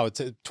you now, it's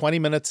 20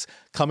 minutes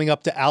coming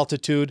up to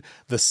altitude.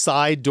 The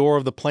side door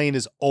of the plane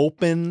is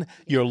open.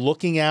 You're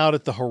looking out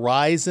at the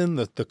horizon,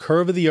 the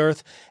curve of the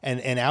earth,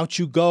 and out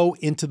you go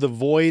into the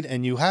void.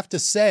 And you have to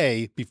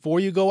say, before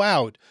you go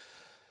out,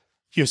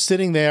 you're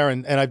sitting there,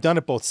 and I've done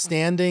it both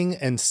standing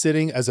and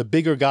sitting. As a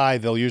bigger guy,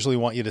 they'll usually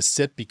want you to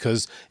sit,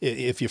 because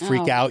if you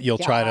freak out, you'll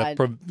try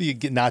to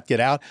not get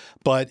out.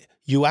 But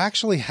you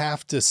actually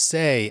have to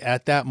say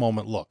at that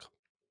moment, look,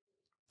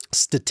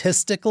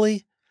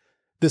 statistically,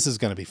 this is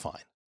going to be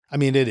fine. I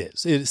mean, it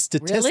is. It's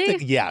statistic.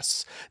 Really?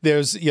 Yes.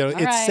 There's,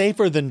 it's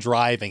safer than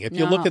driving. If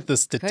you look at the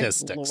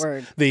statistics,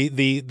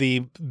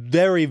 the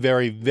very,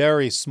 very,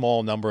 very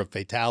small number of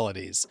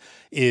fatalities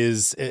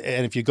is,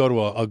 and if you go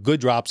to a good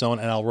drop zone,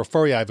 and I'll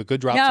refer you, I have a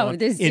good drop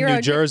zone in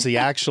New Jersey,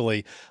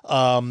 actually.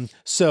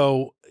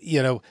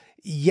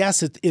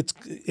 Yes,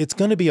 it's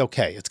going to be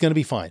okay. It's going to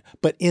be fine.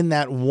 But in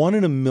that 1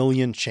 in a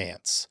million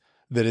chance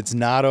that it's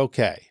not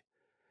okay,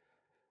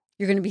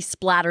 you're going to be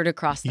splattered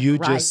across the horizon. You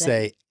just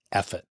say,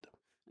 F it.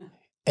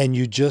 And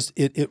you just,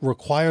 it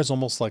requires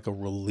almost like a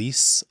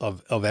release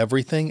of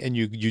everything. And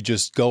you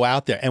just go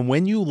out there. And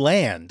when you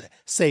land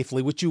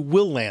safely, which you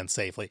will land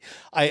safely,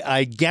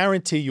 I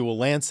guarantee you will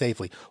land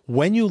safely.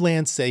 When you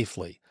land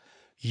safely,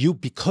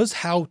 because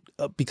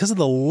of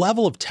the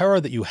level of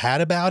terror that you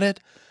had about it,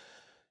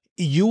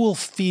 you will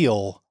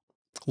feel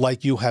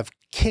like you have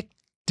kicked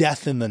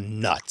death in the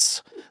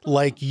nuts.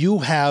 Like you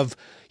have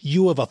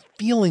a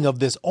feeling of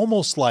this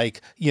almost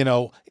like,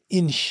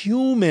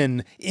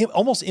 inhuman,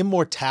 almost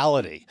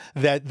immortality,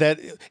 that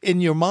in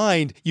your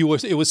mind, it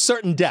was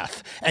certain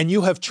death, and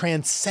you have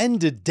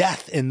transcended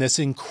death in this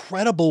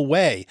incredible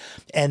way.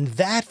 And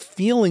that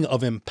feeling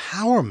of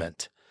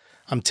empowerment,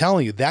 I'm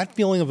telling you, that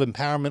feeling of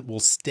empowerment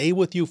will stay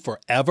with you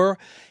forever.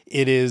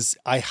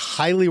 I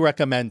highly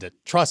recommend it.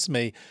 Trust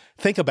me.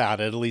 Think about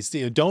it at least.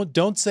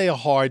 Don't say a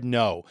hard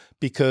no,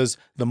 because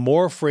the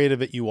more afraid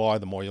of it you are,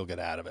 the more you'll get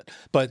out of it.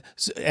 But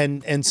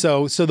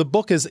so the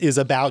book is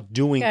about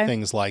doing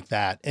things like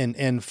that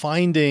and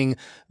finding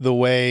the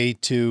way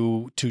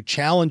to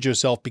challenge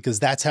yourself, because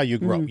that's how you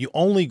grow. You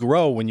only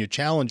grow when you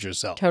challenge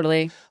yourself.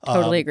 Totally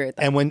agree with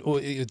that.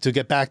 And to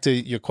get back to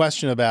your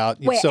question about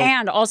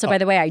and also, by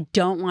the way, I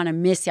don't want to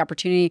miss the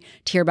opportunity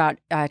to hear about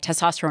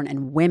testosterone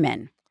in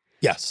women.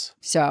 Yes.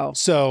 So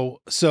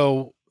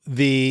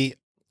the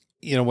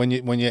when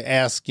you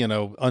ask,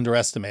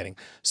 underestimating.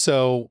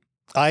 So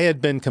I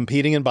had been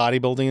competing in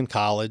bodybuilding in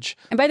college.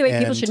 And by the way,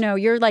 people should know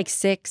you're like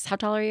 6. How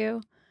tall are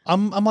you?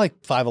 I'm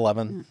like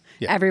 5'11".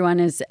 Yeah. Everyone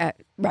is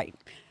right.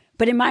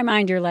 But in my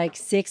mind, you're like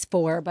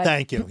 6'4". But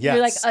thank you.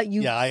 Yes.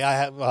 You're like I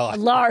have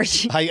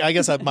large. I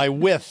guess my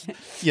width,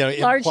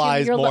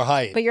 implies more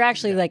height. But you're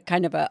actually like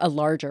kind of a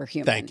larger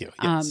human. Thank you.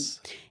 Yes.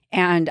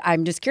 And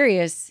I'm just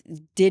curious,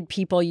 did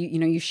people,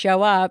 you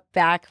show up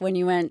back when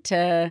you went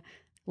to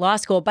law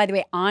school, by the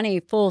way, on a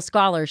full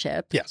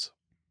scholarship? Yes.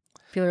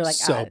 People are like,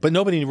 but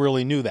nobody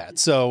really knew that.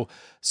 So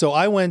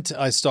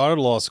I started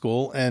law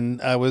school,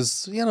 and I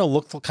was,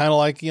 looked kind of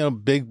like,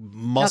 big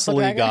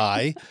muscly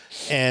guy.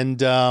 And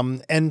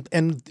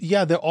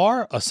there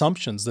are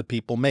assumptions that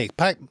people make.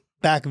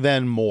 Back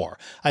then more.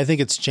 I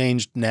think it's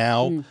changed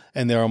now,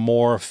 and there are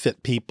more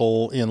fit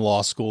people in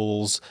law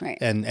schools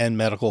and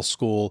medical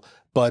school.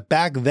 But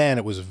back then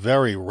it was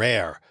very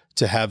rare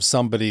to have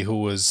somebody who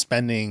was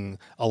spending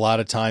a lot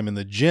of time in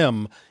the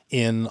gym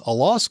in a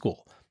law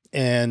school,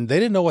 and they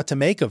didn't know what to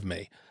make of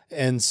me.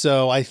 And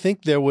so I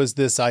think there was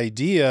this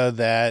idea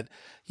that,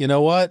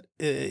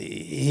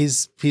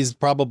 he's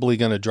probably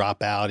going to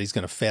drop out. He's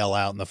going to fail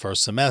out in the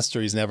first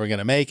semester. He's never going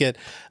to make it.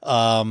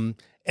 And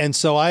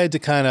so I had to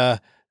kind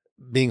of,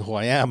 being who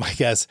I am, I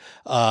guess,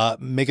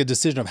 make a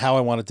decision of how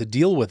I wanted to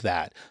deal with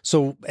that.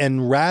 So,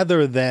 and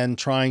rather than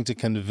trying to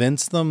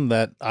convince them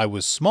that I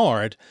was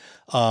smart,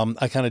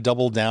 I kind of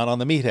doubled down on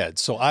the meathead.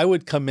 So I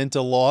would come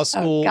into law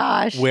school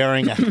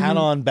wearing a hat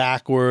on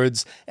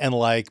backwards, and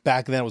like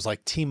back then it was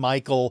like T.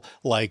 Michael,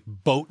 like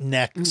boat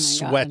neck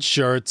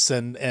sweatshirts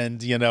and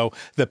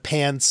the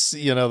pants,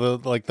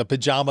 the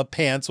pajama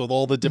pants with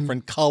all the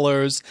different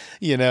colors,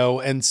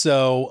 and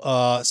so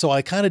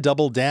I kind of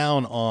doubled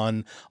down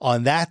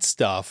on that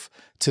stuff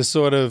to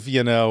sort of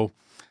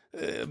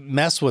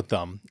mess with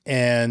them,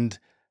 and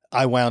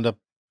I wound up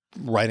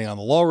writing on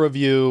the law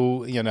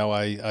review.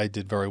 I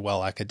did very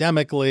well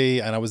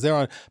academically, and I was there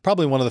on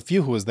probably one of the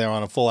few who was there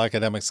on a full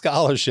academic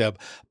scholarship,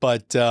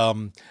 but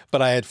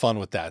I had fun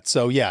with that.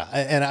 So yeah,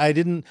 and I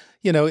didn't,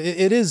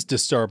 it is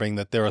disturbing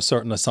that there are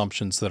certain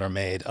assumptions that are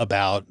made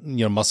about,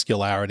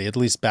 muscularity, at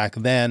least back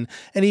then,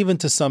 and even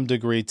to some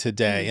degree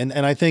today. And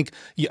I think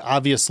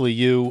obviously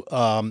you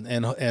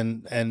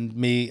and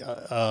me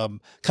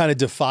kind of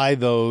defy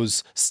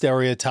those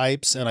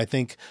stereotypes, and I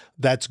think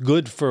that's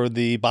good for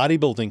the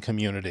bodybuilding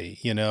community,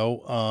 and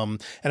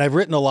I've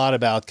written a lot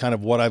about kind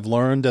of what I've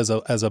learned as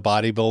a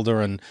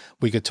bodybuilder, and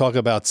we could talk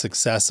about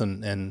success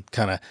and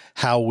kind of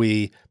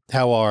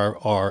how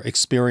our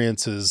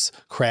experiences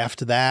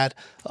craft that.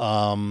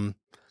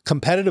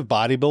 Competitive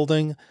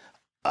bodybuilding,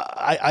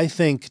 I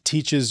think,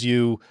 teaches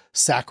you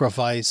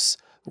sacrifice,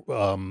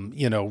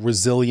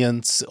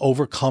 resilience,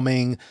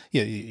 overcoming.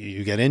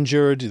 You get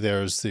injured.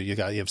 You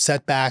have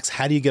setbacks.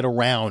 How do you get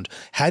around?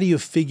 How do you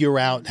figure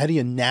out? How do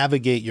you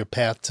navigate your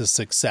path to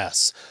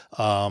success?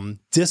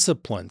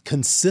 Discipline,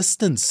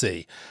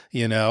 consistency.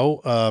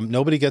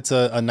 Nobody gets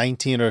a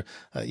 19 or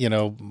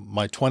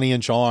my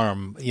 20-inch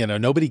arm.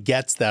 Nobody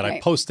gets that. Right.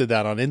 I posted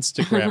that on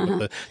Instagram with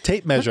the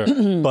tape measure,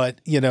 but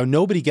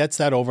nobody gets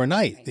that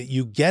overnight. That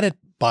you get it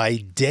by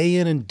day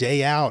in and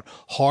day out,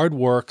 hard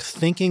work,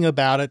 thinking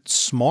about it,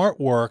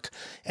 smart work,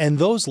 and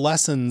those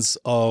lessons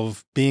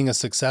of being a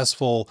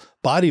successful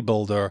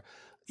bodybuilder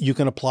you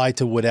can apply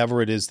to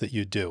whatever it is that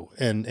you do.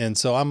 And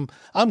so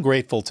I'm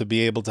grateful to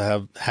be able to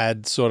have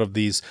had sort of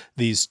these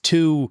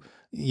two,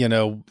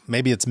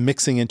 maybe it's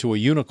mixing into a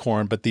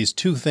unicorn, but these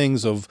two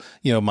things of,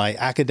 my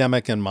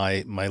academic and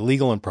my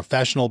legal and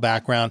professional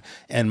background,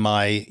 and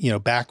my,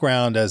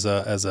 background as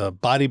a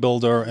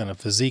bodybuilder and a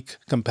physique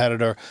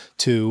competitor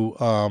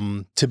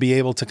to be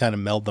able to kind of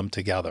meld them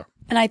together.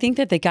 And I think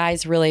that the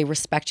guys really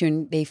respect you,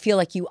 and they feel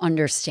like you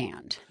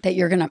understand that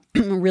you're going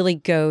to really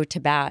go to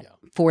bat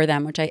for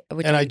them, which I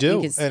do,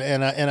 think is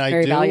and I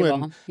very do,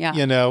 valuable. And yeah.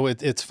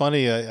 It's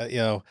funny,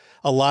 a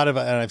lot of,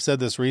 and I've said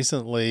this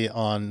recently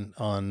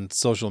on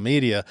social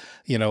media,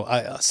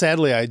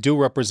 sadly I do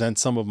represent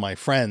some of my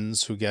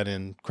friends who get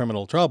in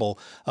criminal trouble,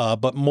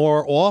 but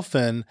more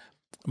often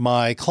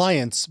my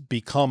clients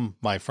become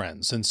my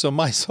friends. And so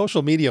my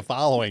social media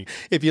following,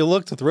 if you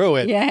looked through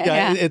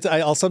it,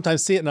 I'll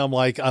sometimes see it, and I'm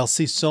like, I'll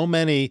see so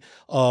many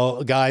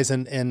guys,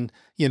 and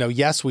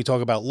yes, we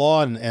talk about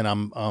law, and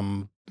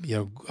I'm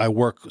I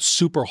work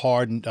super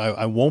hard, and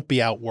I won't be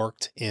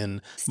outworked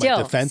in my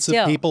defense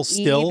of people.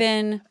 Still,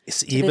 even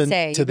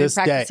to this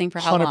day, practicing for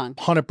how long?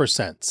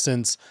 100%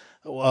 since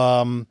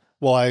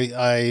Well,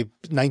 I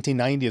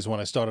 1990 is when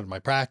I started my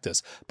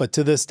practice, but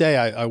to this day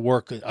I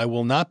work. I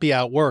will not be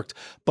outworked,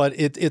 but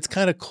it's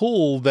kind of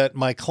cool that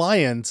my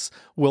clients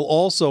will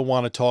also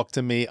want to talk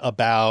to me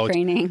about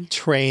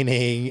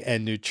training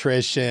and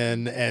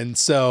nutrition, and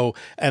so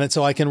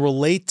I can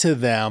relate to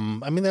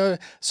them. I mean, there are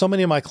so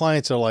many of my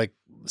clients are like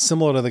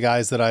similar to the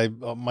guys that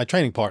my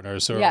training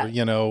partners, or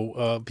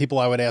people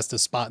I would ask to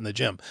spot in the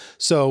gym.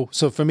 So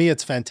for me,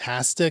 it's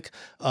fantastic.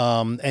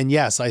 And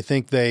yes, I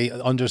think they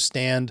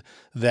understand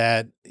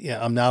that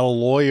I'm not a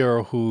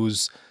lawyer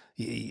who's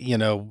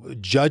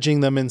judging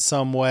them in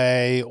some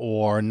way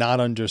or not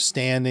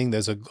understanding.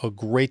 There's a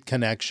great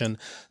connection.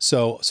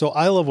 So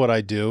I love what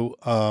I do.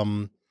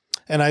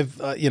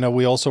 And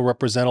we also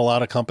represent a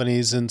lot of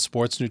companies in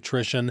sports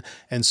nutrition.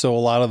 And so a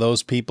lot of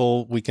those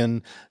people, we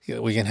can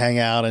hang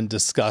out and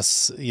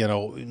discuss,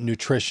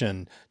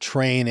 nutrition,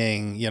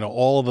 training,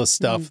 all of the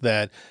stuff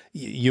that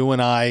you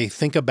and I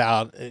think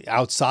about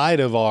outside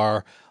of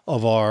our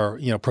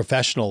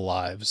professional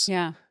lives.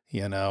 Yeah.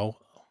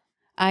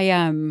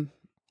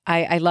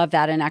 I love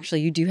that. And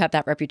actually you do have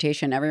that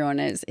reputation. Everyone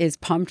is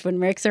pumped when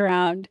Rick's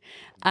around.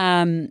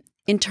 In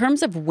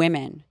terms of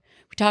women,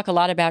 we talk a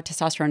lot about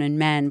testosterone in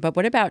men, but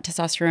what about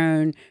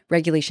testosterone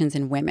regulations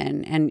in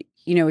women? And,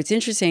 it's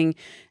interesting,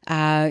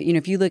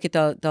 if you look at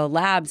the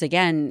labs,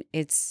 again,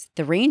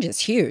 the range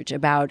is huge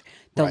about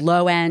the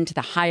low end to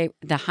the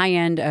high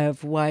end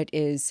of what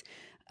is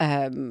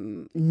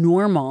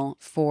normal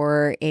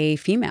for a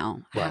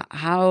female. Right.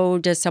 How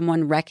does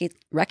someone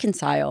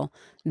reconcile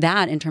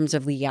that in terms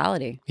of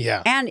legality?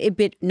 Yeah. And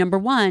number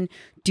one,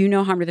 do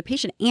no harm to the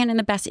patient and in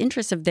the best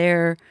interest of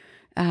their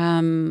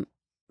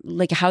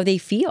how they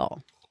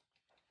feel.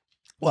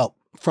 Well,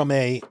 from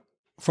a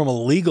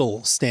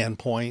legal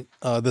standpoint,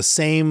 the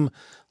same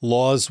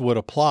laws would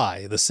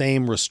apply. The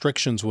same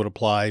restrictions would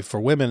apply for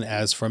women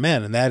as for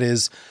men. And that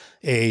is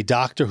a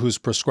doctor who's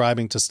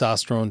prescribing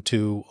testosterone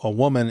to a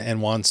woman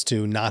and wants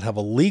to not have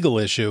a legal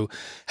issue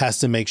has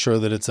to make sure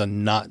that it's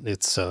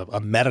a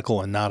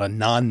medical and not a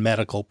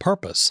non-medical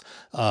purpose.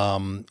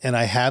 And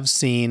I have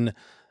seen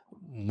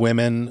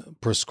women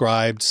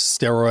prescribed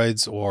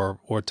steroids or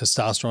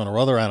testosterone or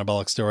other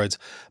anabolic steroids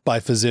by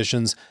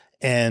physicians,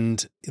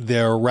 and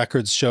their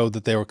records showed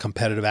that they were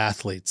competitive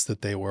athletes,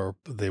 that they were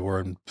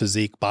in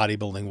physique,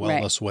 bodybuilding,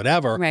 wellness,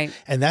 whatever. Right.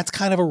 And that's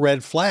kind of a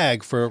red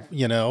flag for,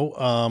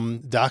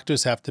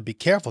 doctors have to be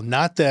careful.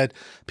 Not that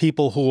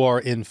people who are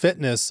in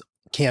fitness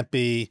can't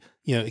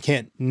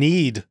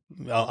need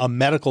a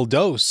medical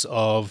dose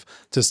of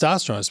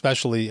testosterone,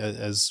 especially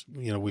as,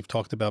 we've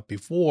talked about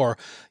before,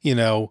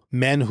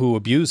 men who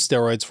abuse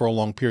steroids for a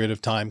long period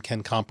of time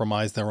can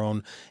compromise their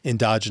own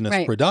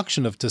endogenous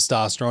production of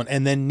testosterone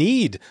and then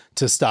need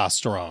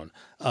testosterone.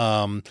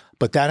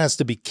 But that has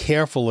to be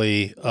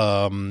carefully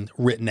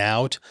written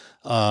out.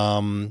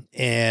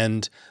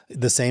 And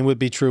the same would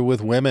be true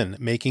with women,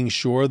 making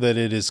sure that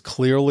it is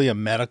clearly a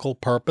medical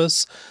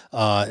purpose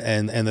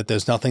and that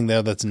there's nothing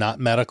there that's not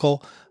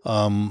medical.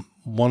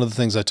 One of the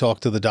things I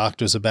talked to the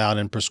doctors about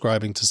in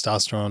prescribing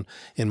testosterone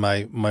in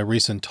my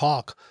recent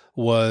talk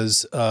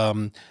was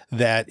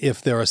that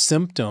if there are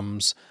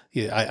symptoms,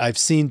 I've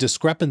seen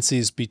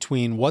discrepancies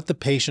between what the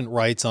patient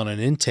writes on an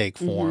intake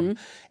form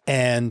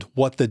and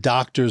what the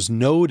doctor's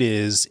note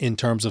is in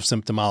terms of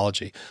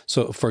symptomology.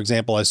 So, for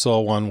example, I saw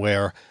one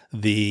where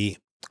the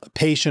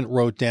patient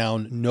wrote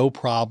down no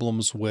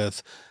problems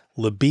with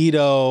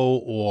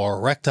libido or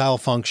erectile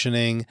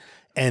functioning,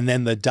 and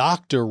then the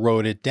doctor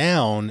wrote it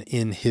down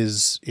in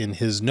his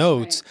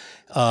notes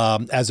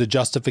as a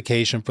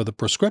justification for the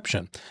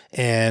prescription.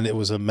 And it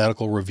was a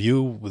medical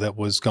review that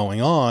was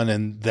going on,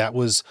 and that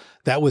was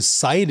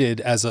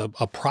cited as a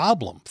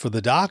problem for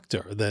the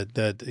doctor,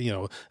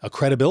 that a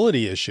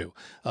credibility issue.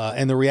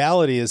 And the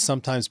reality is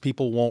sometimes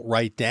people won't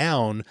write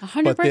down,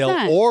 100%. but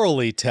they'll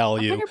orally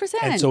tell you. 100%.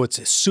 And so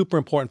it's super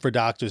important for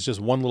doctors,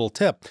 just one little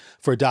tip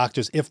for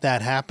doctors, if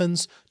that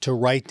happens, to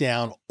write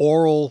down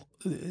oral,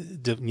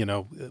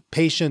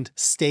 patient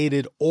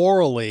stated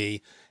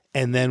orally,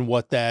 and then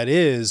what that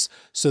is,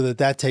 so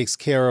that takes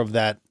care of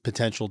that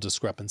potential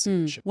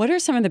discrepancy issue. What are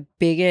some of the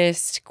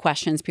biggest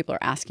questions people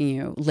are asking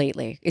you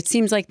lately? It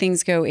seems like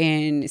things go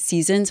in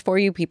seasons for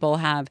you. People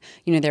have,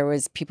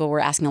 people were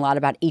asking a lot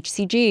about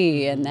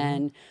HCG, and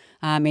then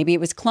maybe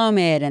it was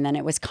Clomid, and then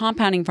it was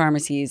compounding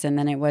pharmacies, and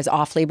then it was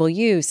off-label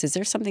use. Is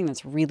there something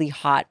that's really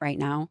hot right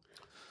now?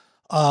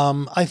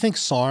 I think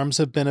SARMs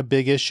have been a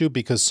big issue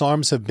because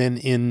SARMs have been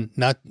in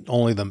not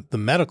only the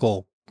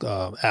medical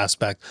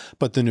aspect,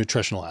 but the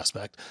nutritional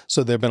aspect.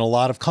 So there have been a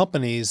lot of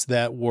companies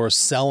that were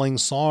selling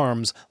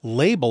SARMs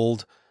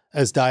labeled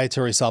as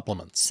dietary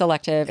supplements.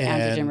 Selective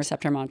androgen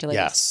receptor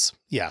modulators.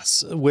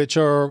 Yes. Which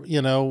are,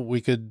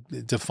 we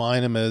could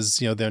define them as,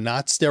 they're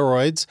not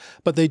steroids,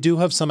 but they do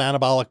have some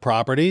anabolic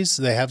properties.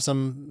 They have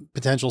some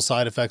potential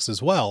side effects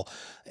as well.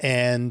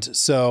 And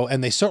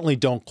they certainly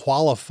don't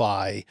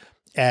qualify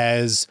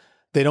as,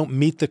 they don't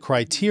meet the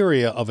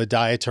criteria of a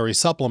dietary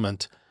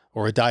supplement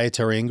or a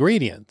dietary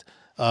ingredient.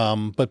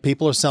 But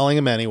people are selling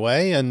them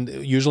anyway, and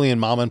usually in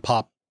mom and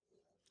pop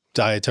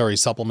dietary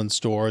supplement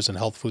stores and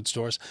health food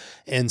stores.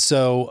 And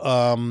so,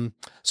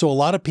 so a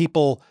lot of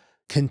people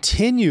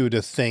continue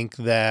to think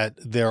that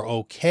they're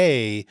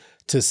okay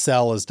to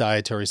sell as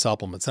dietary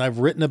supplements. And I've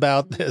written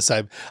about this.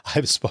 I've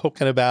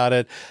spoken about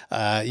it,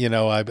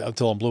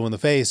 until I'm blue in the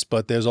face,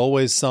 but there's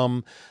always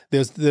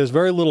there's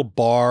very little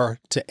bar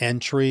to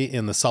entry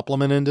in the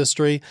supplement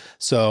industry.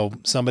 So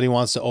somebody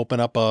wants to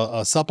open up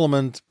a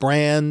supplement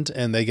brand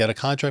and they get a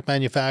contract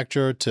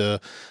manufacturer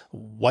to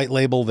white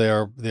label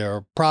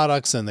their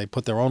products, and they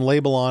put their own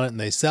label on it and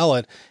they sell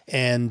it.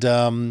 And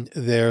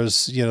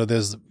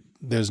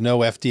there's no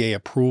FDA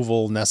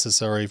approval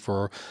necessary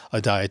for a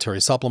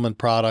dietary supplement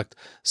product.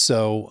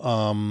 So,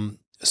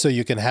 so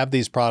you can have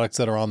these products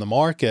that are on the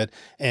market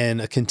and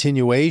a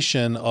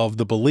continuation of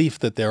the belief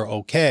that they're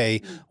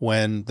okay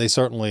when they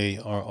certainly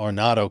are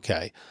not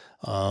okay.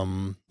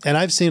 And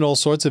I've seen all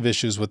sorts of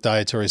issues with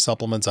dietary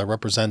supplements. I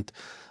represent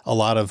a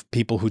lot of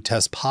people who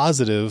test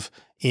positive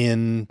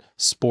in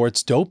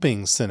sports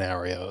doping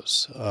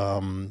scenarios,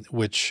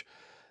 which,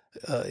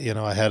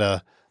 I had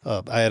a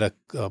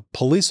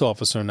police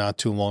officer not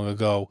too long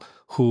ago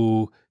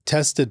who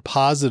tested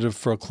positive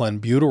for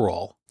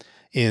clenbuterol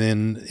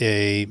in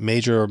a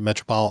major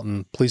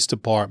metropolitan police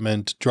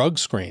department drug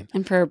screen.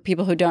 And for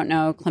people who don't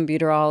know,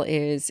 clenbuterol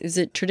is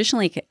it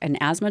traditionally an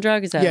asthma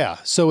drug? Yeah,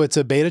 so it's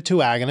a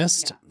beta-2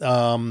 agonist.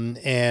 Yeah.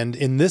 And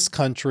in this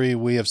country,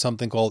 we have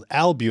something called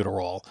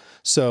albuterol.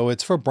 So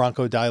it's for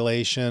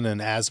bronchodilation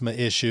and asthma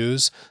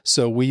issues.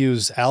 So we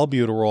use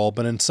albuterol,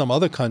 but in some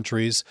other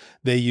countries,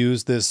 they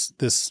use this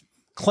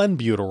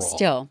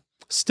clenbuterol.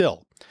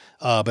 Still.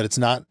 But it's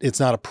not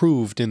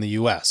approved in the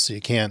U.S. So you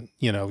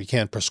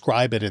can't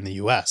prescribe it in the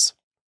U.S.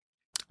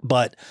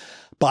 But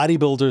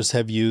bodybuilders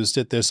have used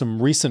it. There's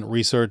some recent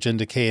research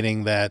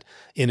indicating that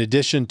in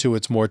addition to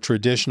its more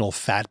traditional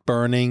fat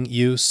burning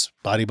use,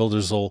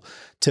 bodybuilders will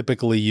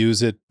typically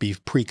use it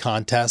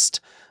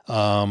pre-contest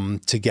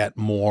to get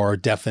more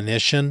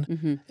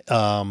definition.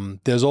 Mm-hmm.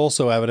 There's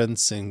also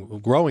evidence,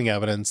 and growing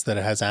evidence, that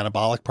it has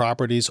anabolic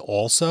properties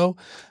also.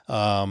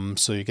 So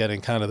you're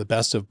getting kind of the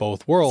best of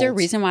both worlds. Is there a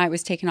reason why it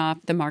was taken off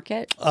the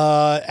market?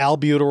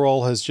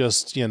 Albuterol has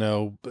just,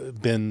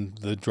 been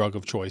the drug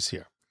of choice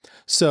here.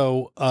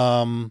 So,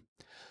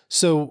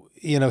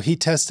 he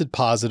tested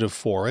positive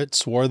for it,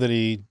 swore that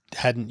he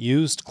hadn't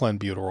used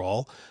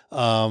clenbuterol.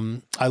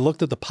 I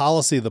looked at the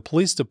policy of the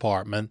police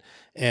department,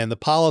 and the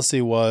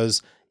policy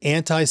was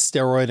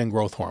anti-steroid and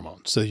growth hormone.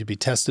 So you'd be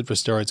tested for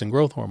steroids and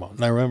growth hormone.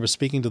 And I remember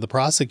speaking to the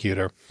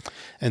prosecutor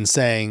and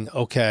saying,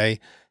 okay,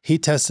 he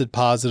tested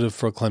positive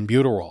for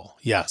clenbuterol.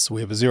 Yes,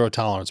 we have a zero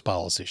tolerance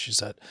policy, she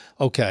said.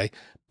 Okay,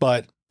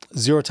 but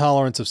zero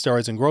tolerance of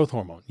steroids and growth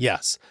hormone.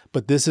 Yes,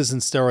 but this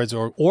isn't steroids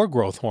or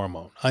growth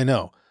hormone. I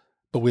know,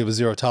 but we have a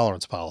zero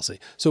tolerance policy.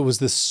 So it was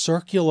this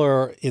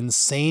circular,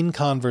 insane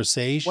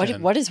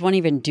conversation. What does one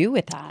even do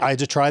with that? I had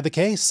to try the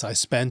case. I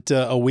spent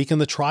a week in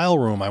the trial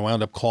room. I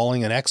wound up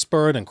calling an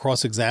expert and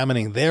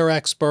cross-examining their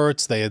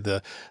experts. They had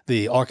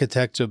the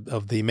architect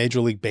of the Major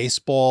League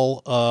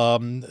Baseball,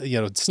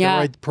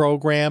 steroid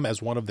program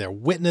as one of their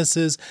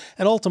witnesses.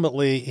 And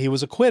ultimately, he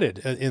was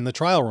acquitted in the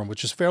trial room,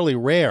 which is fairly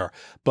rare.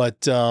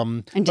 But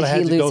and did I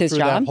had he to lose go his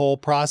through job? that whole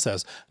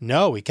process.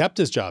 No, he kept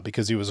his job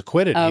because he was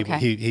acquitted.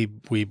 Okay.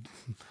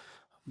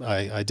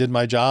 I did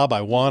my job.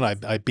 I won.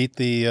 I beat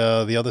the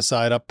other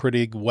side up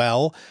pretty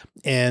well,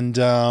 and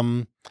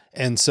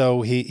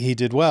so he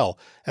did well.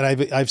 And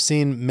I've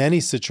seen many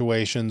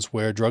situations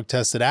where drug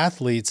tested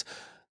athletes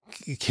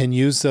can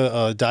use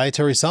a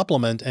dietary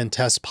supplement and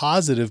test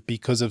positive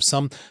because of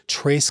some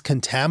trace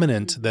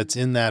contaminant that's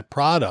in that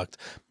product.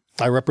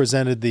 I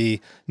represented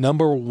the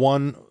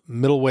 #1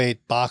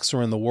 middleweight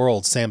boxer in the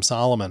world, Sam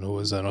Solomon, who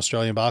was an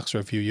Australian boxer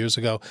a few years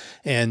ago,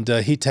 and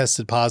he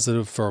tested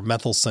positive for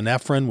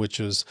methylphenephrine, which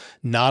was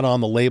not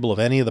on the label of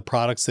any of the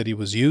products that he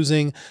was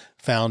using.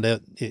 Found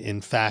it, in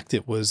fact,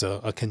 it was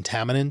a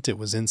contaminant. It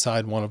was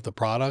inside one of the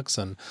products,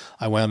 and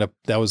I wound up,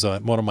 that was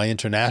one of my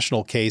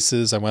international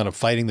cases. I wound up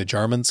fighting the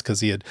Germans because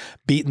he had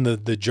beaten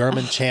the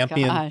German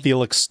champion,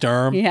 Felix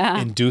Sturm,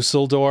 in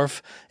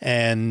Dusseldorf,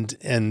 and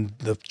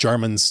the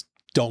Germans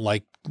don't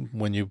like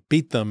when you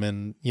beat them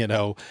in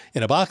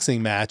a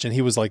boxing match, and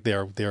he was like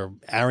their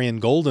Aryan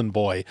golden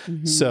boy.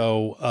 Mm-hmm.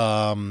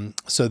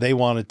 So they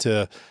wanted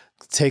to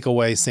take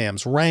away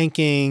Sam's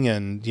ranking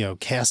and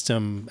cast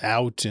him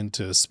out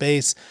into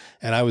space,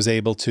 and I was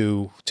able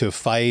to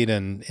fight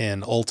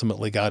and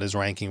ultimately got his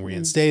ranking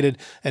reinstated.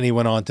 And he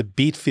went on to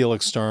beat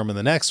Felix Sturm in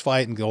the next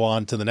fight and go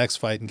on to the next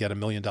fight and get $1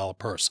 million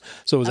purse.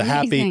 So it was a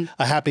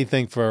happy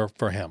thing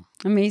for him.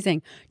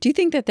 Amazing. Do you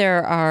think that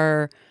there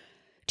are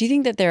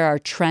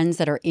trends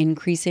that are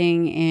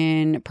increasing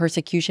in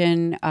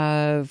persecution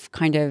of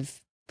kind of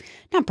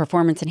not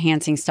performance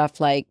enhancing stuff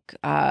like,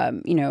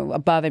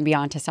 above and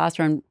beyond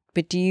testosterone,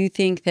 but do you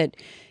think that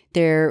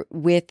there,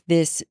 with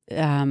this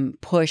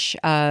push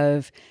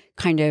of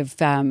kind of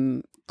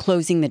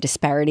closing the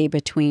disparity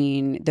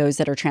between those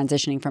that are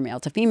transitioning from male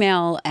to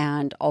female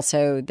and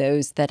also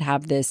those that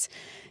have this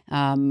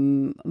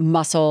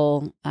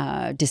muscle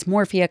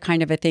dysmorphia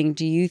kind of a thing,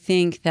 do you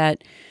think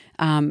that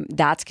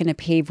that's going to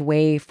pave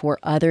way for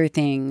other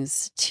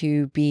things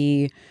to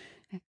be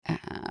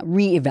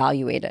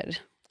reevaluated.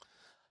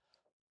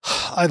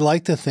 I'd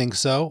like to think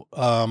so.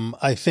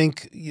 I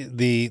think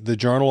the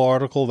journal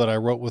article that I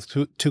wrote with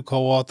two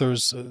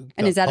co-authors. And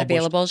is that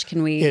available?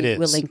 Can we? It is.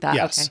 We'll link that.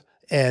 Yes. Okay.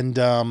 And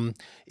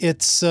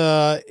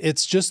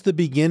it's just the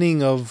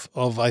beginning of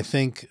I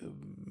think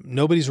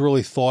nobody's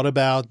really thought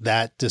about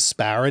that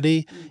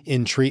disparity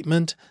in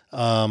treatment,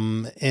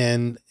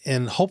 and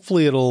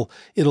hopefully it'll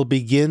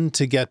begin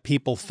to get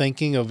people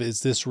thinking of,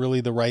 is this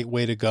really the right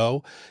way to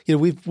go? You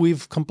know,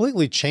 we've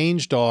completely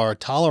changed our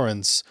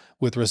tolerance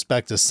with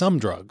respect to some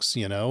drugs.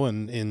 You know,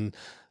 and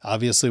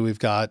obviously we've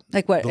got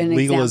like what the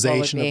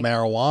legalization of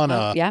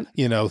marijuana,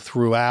 you know,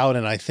 throughout,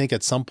 and I think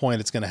at some point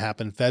it's going to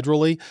happen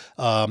federally.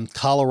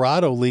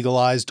 Colorado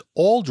legalized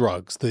all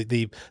drugs. They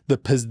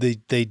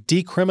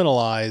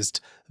decriminalized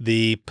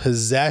the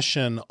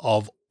possession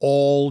of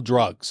all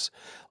drugs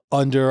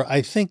under,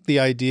 I think, the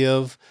idea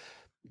of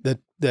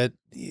that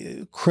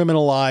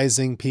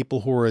criminalizing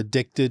people who are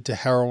addicted to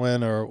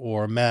heroin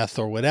or meth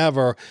or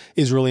whatever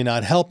is really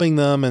not helping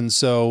them. And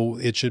so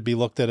it should be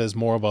looked at as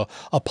more of a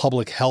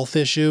public health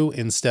issue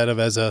instead of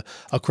as a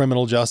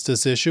criminal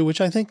justice issue, which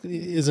I think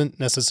isn't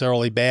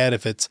necessarily bad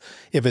if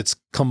it's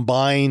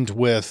combined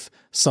with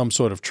some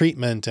sort of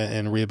treatment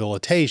and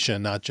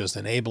rehabilitation, not just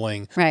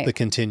enabling the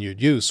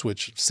continued use,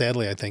 which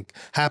sadly I think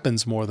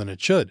happens more than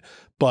it should.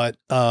 But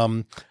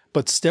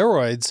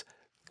steroids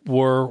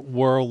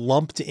were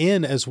lumped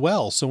in as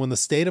well. So in the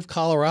state of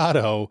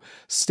Colorado,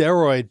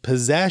 steroid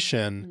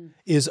possession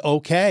is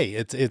okay.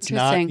 It's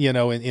not, you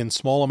know, in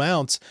small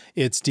amounts,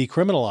 it's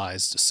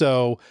decriminalized.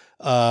 So,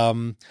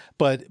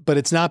 but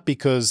it's not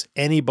because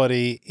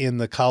anybody in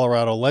the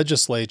Colorado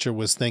legislature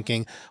was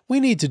thinking we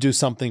need to do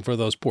something for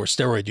those poor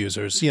steroid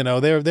users. You know,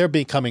 they're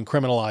becoming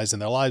criminalized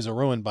and their lives are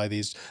ruined by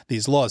these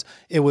laws.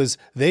 It was,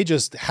 they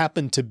just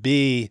happened to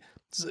be,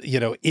 you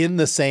know, in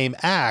the same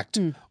act,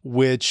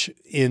 which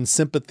in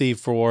sympathy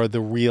for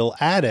the real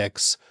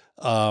addicts,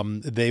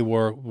 they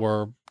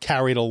were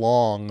carried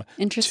along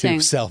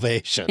to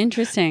salvation.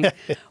 Interesting.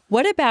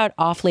 What about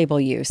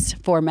off-label use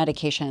for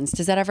medications?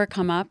 Does that ever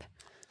come up?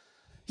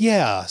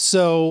 Yeah.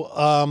 So,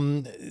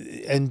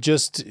 and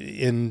just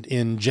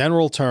in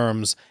general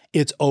terms,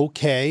 it's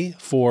okay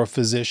for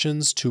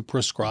physicians to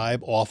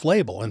prescribe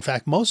off-label. In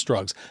fact, most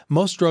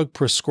drug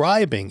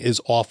prescribing is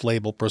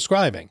off-label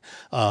prescribing.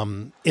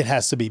 It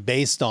has to be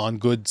based on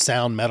good,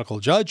 sound medical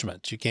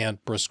judgment. You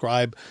can't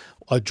prescribe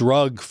a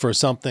drug for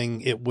something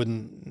it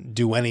wouldn't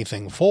do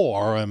anything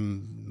for,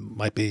 and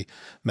might be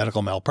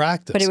medical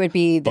malpractice. But it would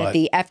be that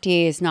the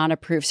FDA is not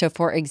approved. So,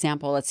 for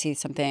example, let's see,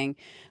 something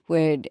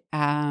would, you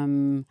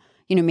know,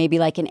 maybe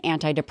like an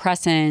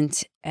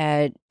antidepressant,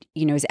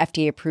 you know, is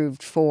FDA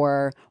approved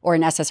for, or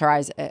an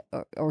SSRI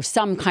or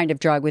some kind of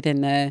drug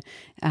within the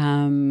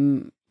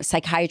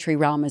psychiatry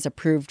realm is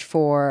approved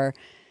for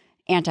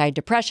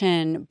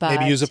antidepressant, but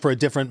maybe use it for a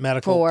different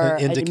medical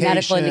indication. A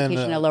medical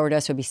indication, a lower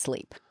dose would be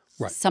sleep.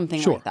 Right.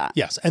 Something like that.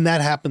 Yes. And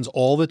that happens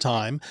all the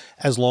time,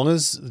 as long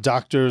as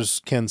doctors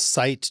can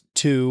cite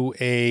to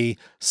a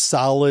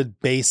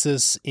solid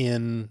basis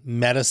in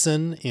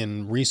medicine,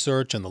 in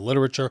research, in the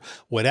literature,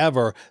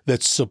 whatever,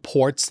 that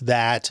supports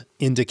that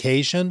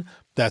indication,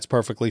 that's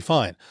perfectly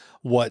fine.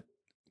 What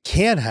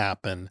can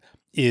happen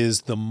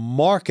is the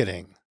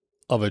marketing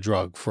of a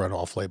drug for an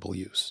off-label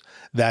use.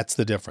 That's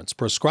the difference.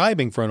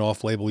 Prescribing for an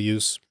off-label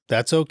use,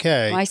 that's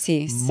okay. Oh, I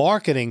see.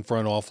 Marketing for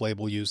an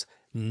off-label use,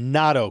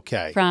 not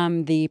okay.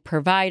 From the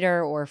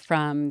provider or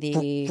from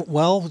the...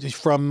 Well,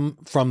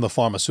 from the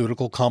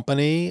pharmaceutical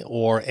company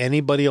or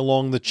anybody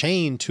along the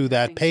chain to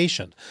that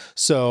patient.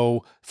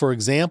 So, for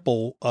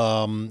example,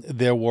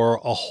 there were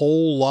a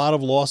whole lot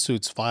of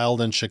lawsuits filed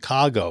in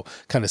Chicago,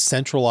 kind of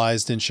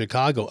centralized in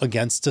Chicago,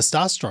 against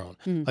testosterone,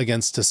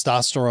 against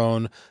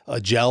testosterone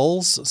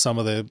gels, some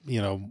of the,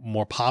 you know,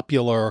 more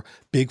popular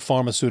big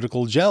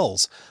pharmaceutical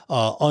gels,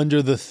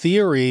 under the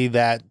theory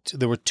that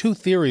there were two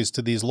theories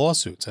to these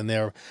lawsuits, and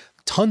there are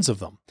tons of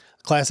them,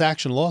 class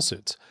action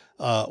lawsuits.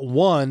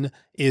 One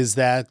is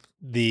that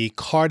the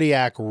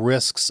cardiac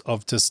risks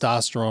of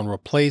testosterone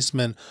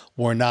replacement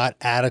were not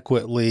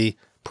adequately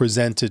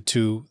presented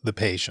to the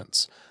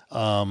patients.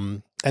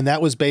 And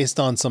that was based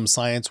on some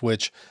science,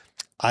 which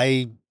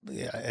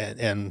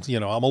and you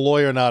know, I'm a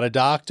lawyer, not a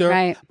doctor,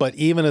 right. But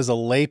even as a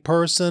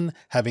layperson,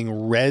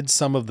 having read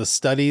some of the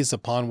studies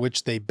upon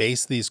which they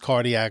base these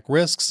cardiac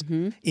risks,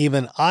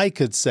 even I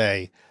could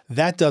say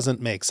that doesn't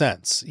make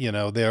sense. You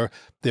know, there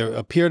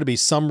appear to be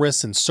some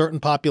risks in certain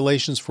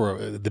populations for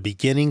the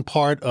beginning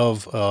part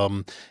of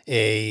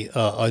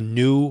a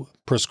new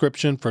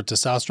prescription for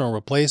testosterone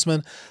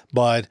replacement,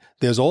 but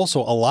there's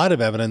also a lot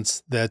of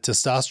evidence that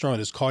testosterone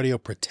is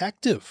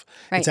cardioprotective.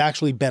 Right. It's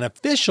actually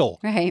beneficial.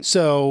 Right.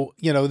 So,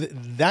 you know,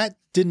 that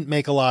didn't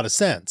make a lot of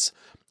sense.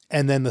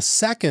 And then the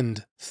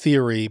second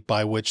theory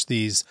by which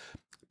these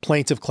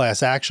plaintiff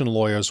class action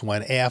lawyers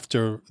went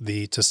after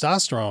the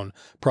testosterone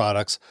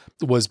products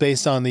was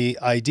based on the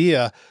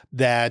idea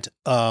that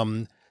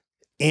that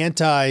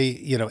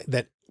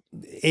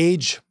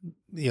age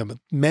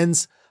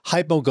men's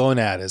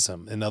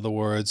hypogonadism. In other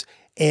words,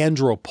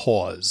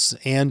 andropause,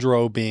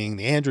 andro being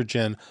the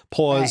androgen,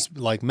 pause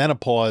like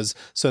menopause.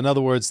 So in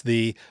other words,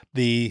 the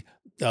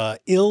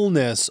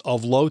illness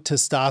of low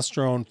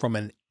testosterone from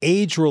an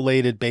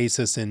age-related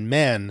basis in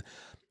men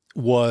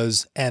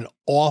was an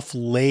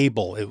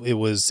off-label. It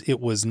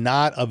was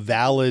not a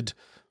valid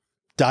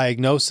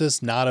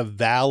diagnosis, not a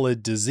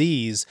valid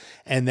disease,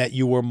 and that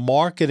you were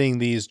marketing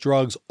these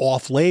drugs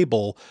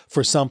off-label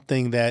for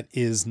something that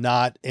is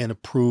not an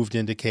approved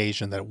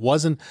indication, that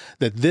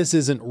this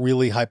isn't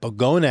really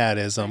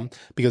hypogonadism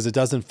because it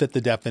doesn't fit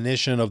the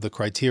definition of the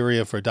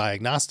criteria for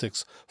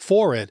diagnostics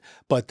for it,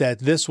 but that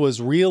this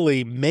was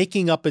really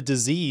making up a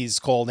disease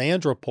called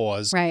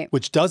andropause,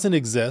 which doesn't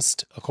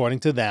exist according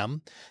to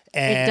them.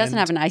 And it doesn't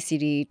have an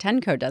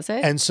ICD-10 code, does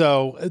it? And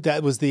so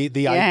that was the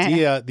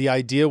idea. The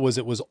idea was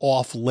it was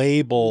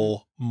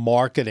off-label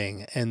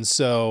marketing. And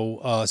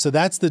so so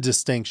that's the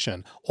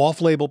distinction.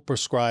 Off-label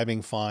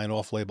prescribing, fine.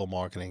 Off-label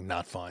marketing,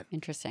 not fine.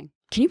 Interesting.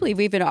 Can you believe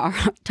we've been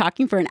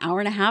talking for an hour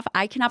and a half?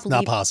 I cannot believe.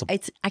 Not possible.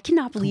 I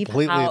cannot believe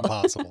Completely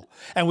impossible.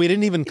 And we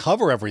didn't even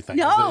cover everything.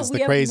 No, is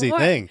the crazy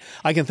thing.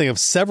 I can think of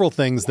several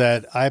things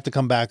that I have to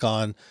come back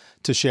on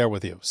to share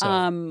with you.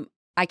 So.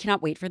 I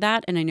cannot wait for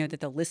that. And I know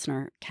that the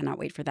listener cannot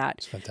wait for that.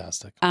 It's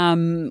fantastic.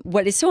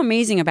 What is so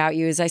amazing about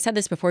you, as I said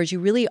this before, is you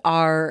really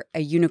are a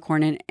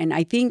unicorn. And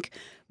I think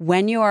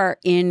when you are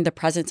in the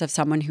presence of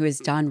someone who has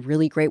done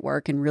really great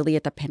work and really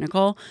at the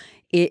pinnacle,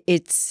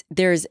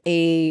 there's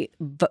a,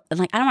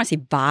 like, I don't want to say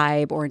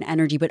vibe or an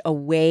energy, but a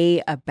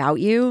way about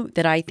you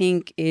that I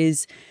think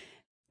is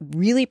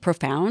really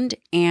profound.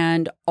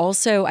 And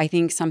also, I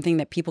think something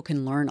that people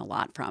can learn a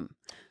lot from.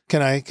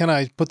 Can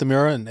I put the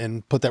mirror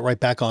and put that right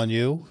back on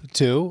you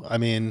too? I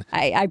mean,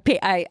 I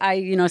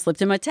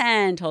slipped him a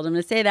 10, told him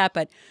to say that,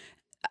 but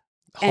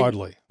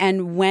hardly.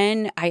 And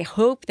when I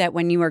hope that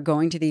when you are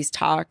going to these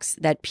talks,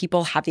 that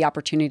people have the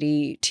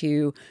opportunity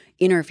to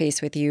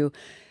interface with you.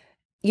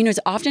 It's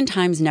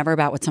oftentimes never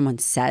about what someone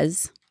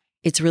says.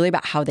 It's really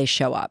about how they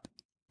show up.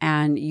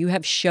 And you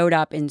have showed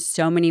up in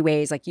so many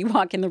ways. Like you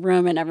walk in the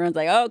room and everyone's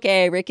like,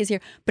 okay, Rick is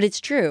here. But it's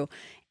true.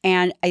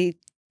 And I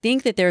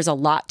think that there's a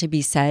lot to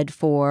be said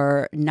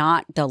for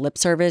not the lip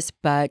service,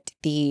 but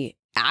the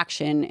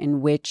action in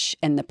which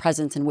and the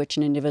presence in which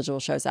an individual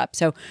shows up.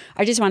 So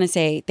I just want to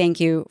say thank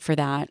you for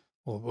that.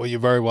 Well, you're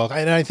very welcome.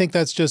 And I think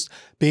that's just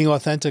being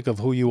authentic of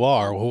who you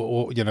are.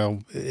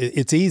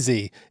 It's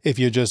easy if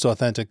you're just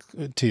authentic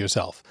to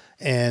yourself.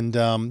 And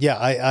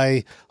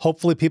I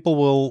hopefully people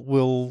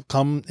will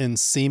come and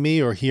see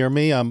me or hear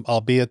me.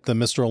 I'll be at the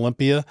Mr.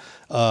 Olympia.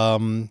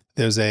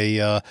 There's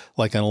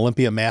like an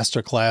Olympia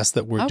masterclass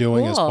that we're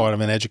doing as part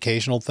of an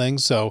educational thing.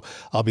 So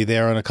I'll be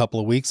there in a couple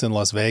of weeks in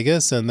Las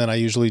Vegas. And then I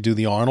usually do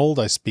the Arnold.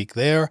 I speak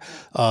there.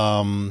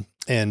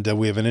 And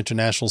we have an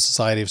International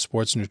Society of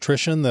Sports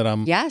Nutrition that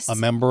I'm a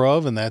member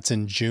of, and that's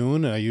in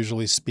June. And I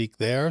usually speak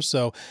there.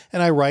 So,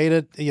 and I write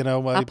it,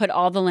 I'll put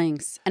all the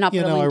links, and I'll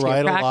put a link I to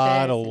write your a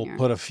lot. I'll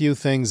put a few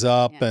things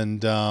up,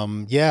 and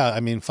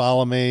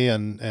follow me,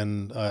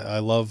 and I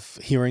love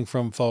hearing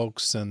from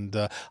folks, and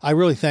I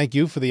really thank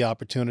you for the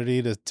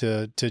opportunity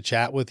to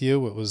chat with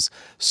you. It was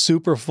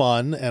super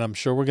fun, and I'm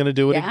sure we're going to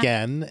do it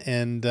again.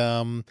 And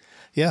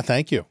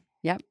thank you.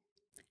 Yep.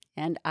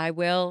 And I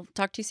will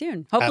talk to you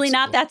soon. Hopefully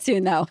not that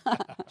soon, though.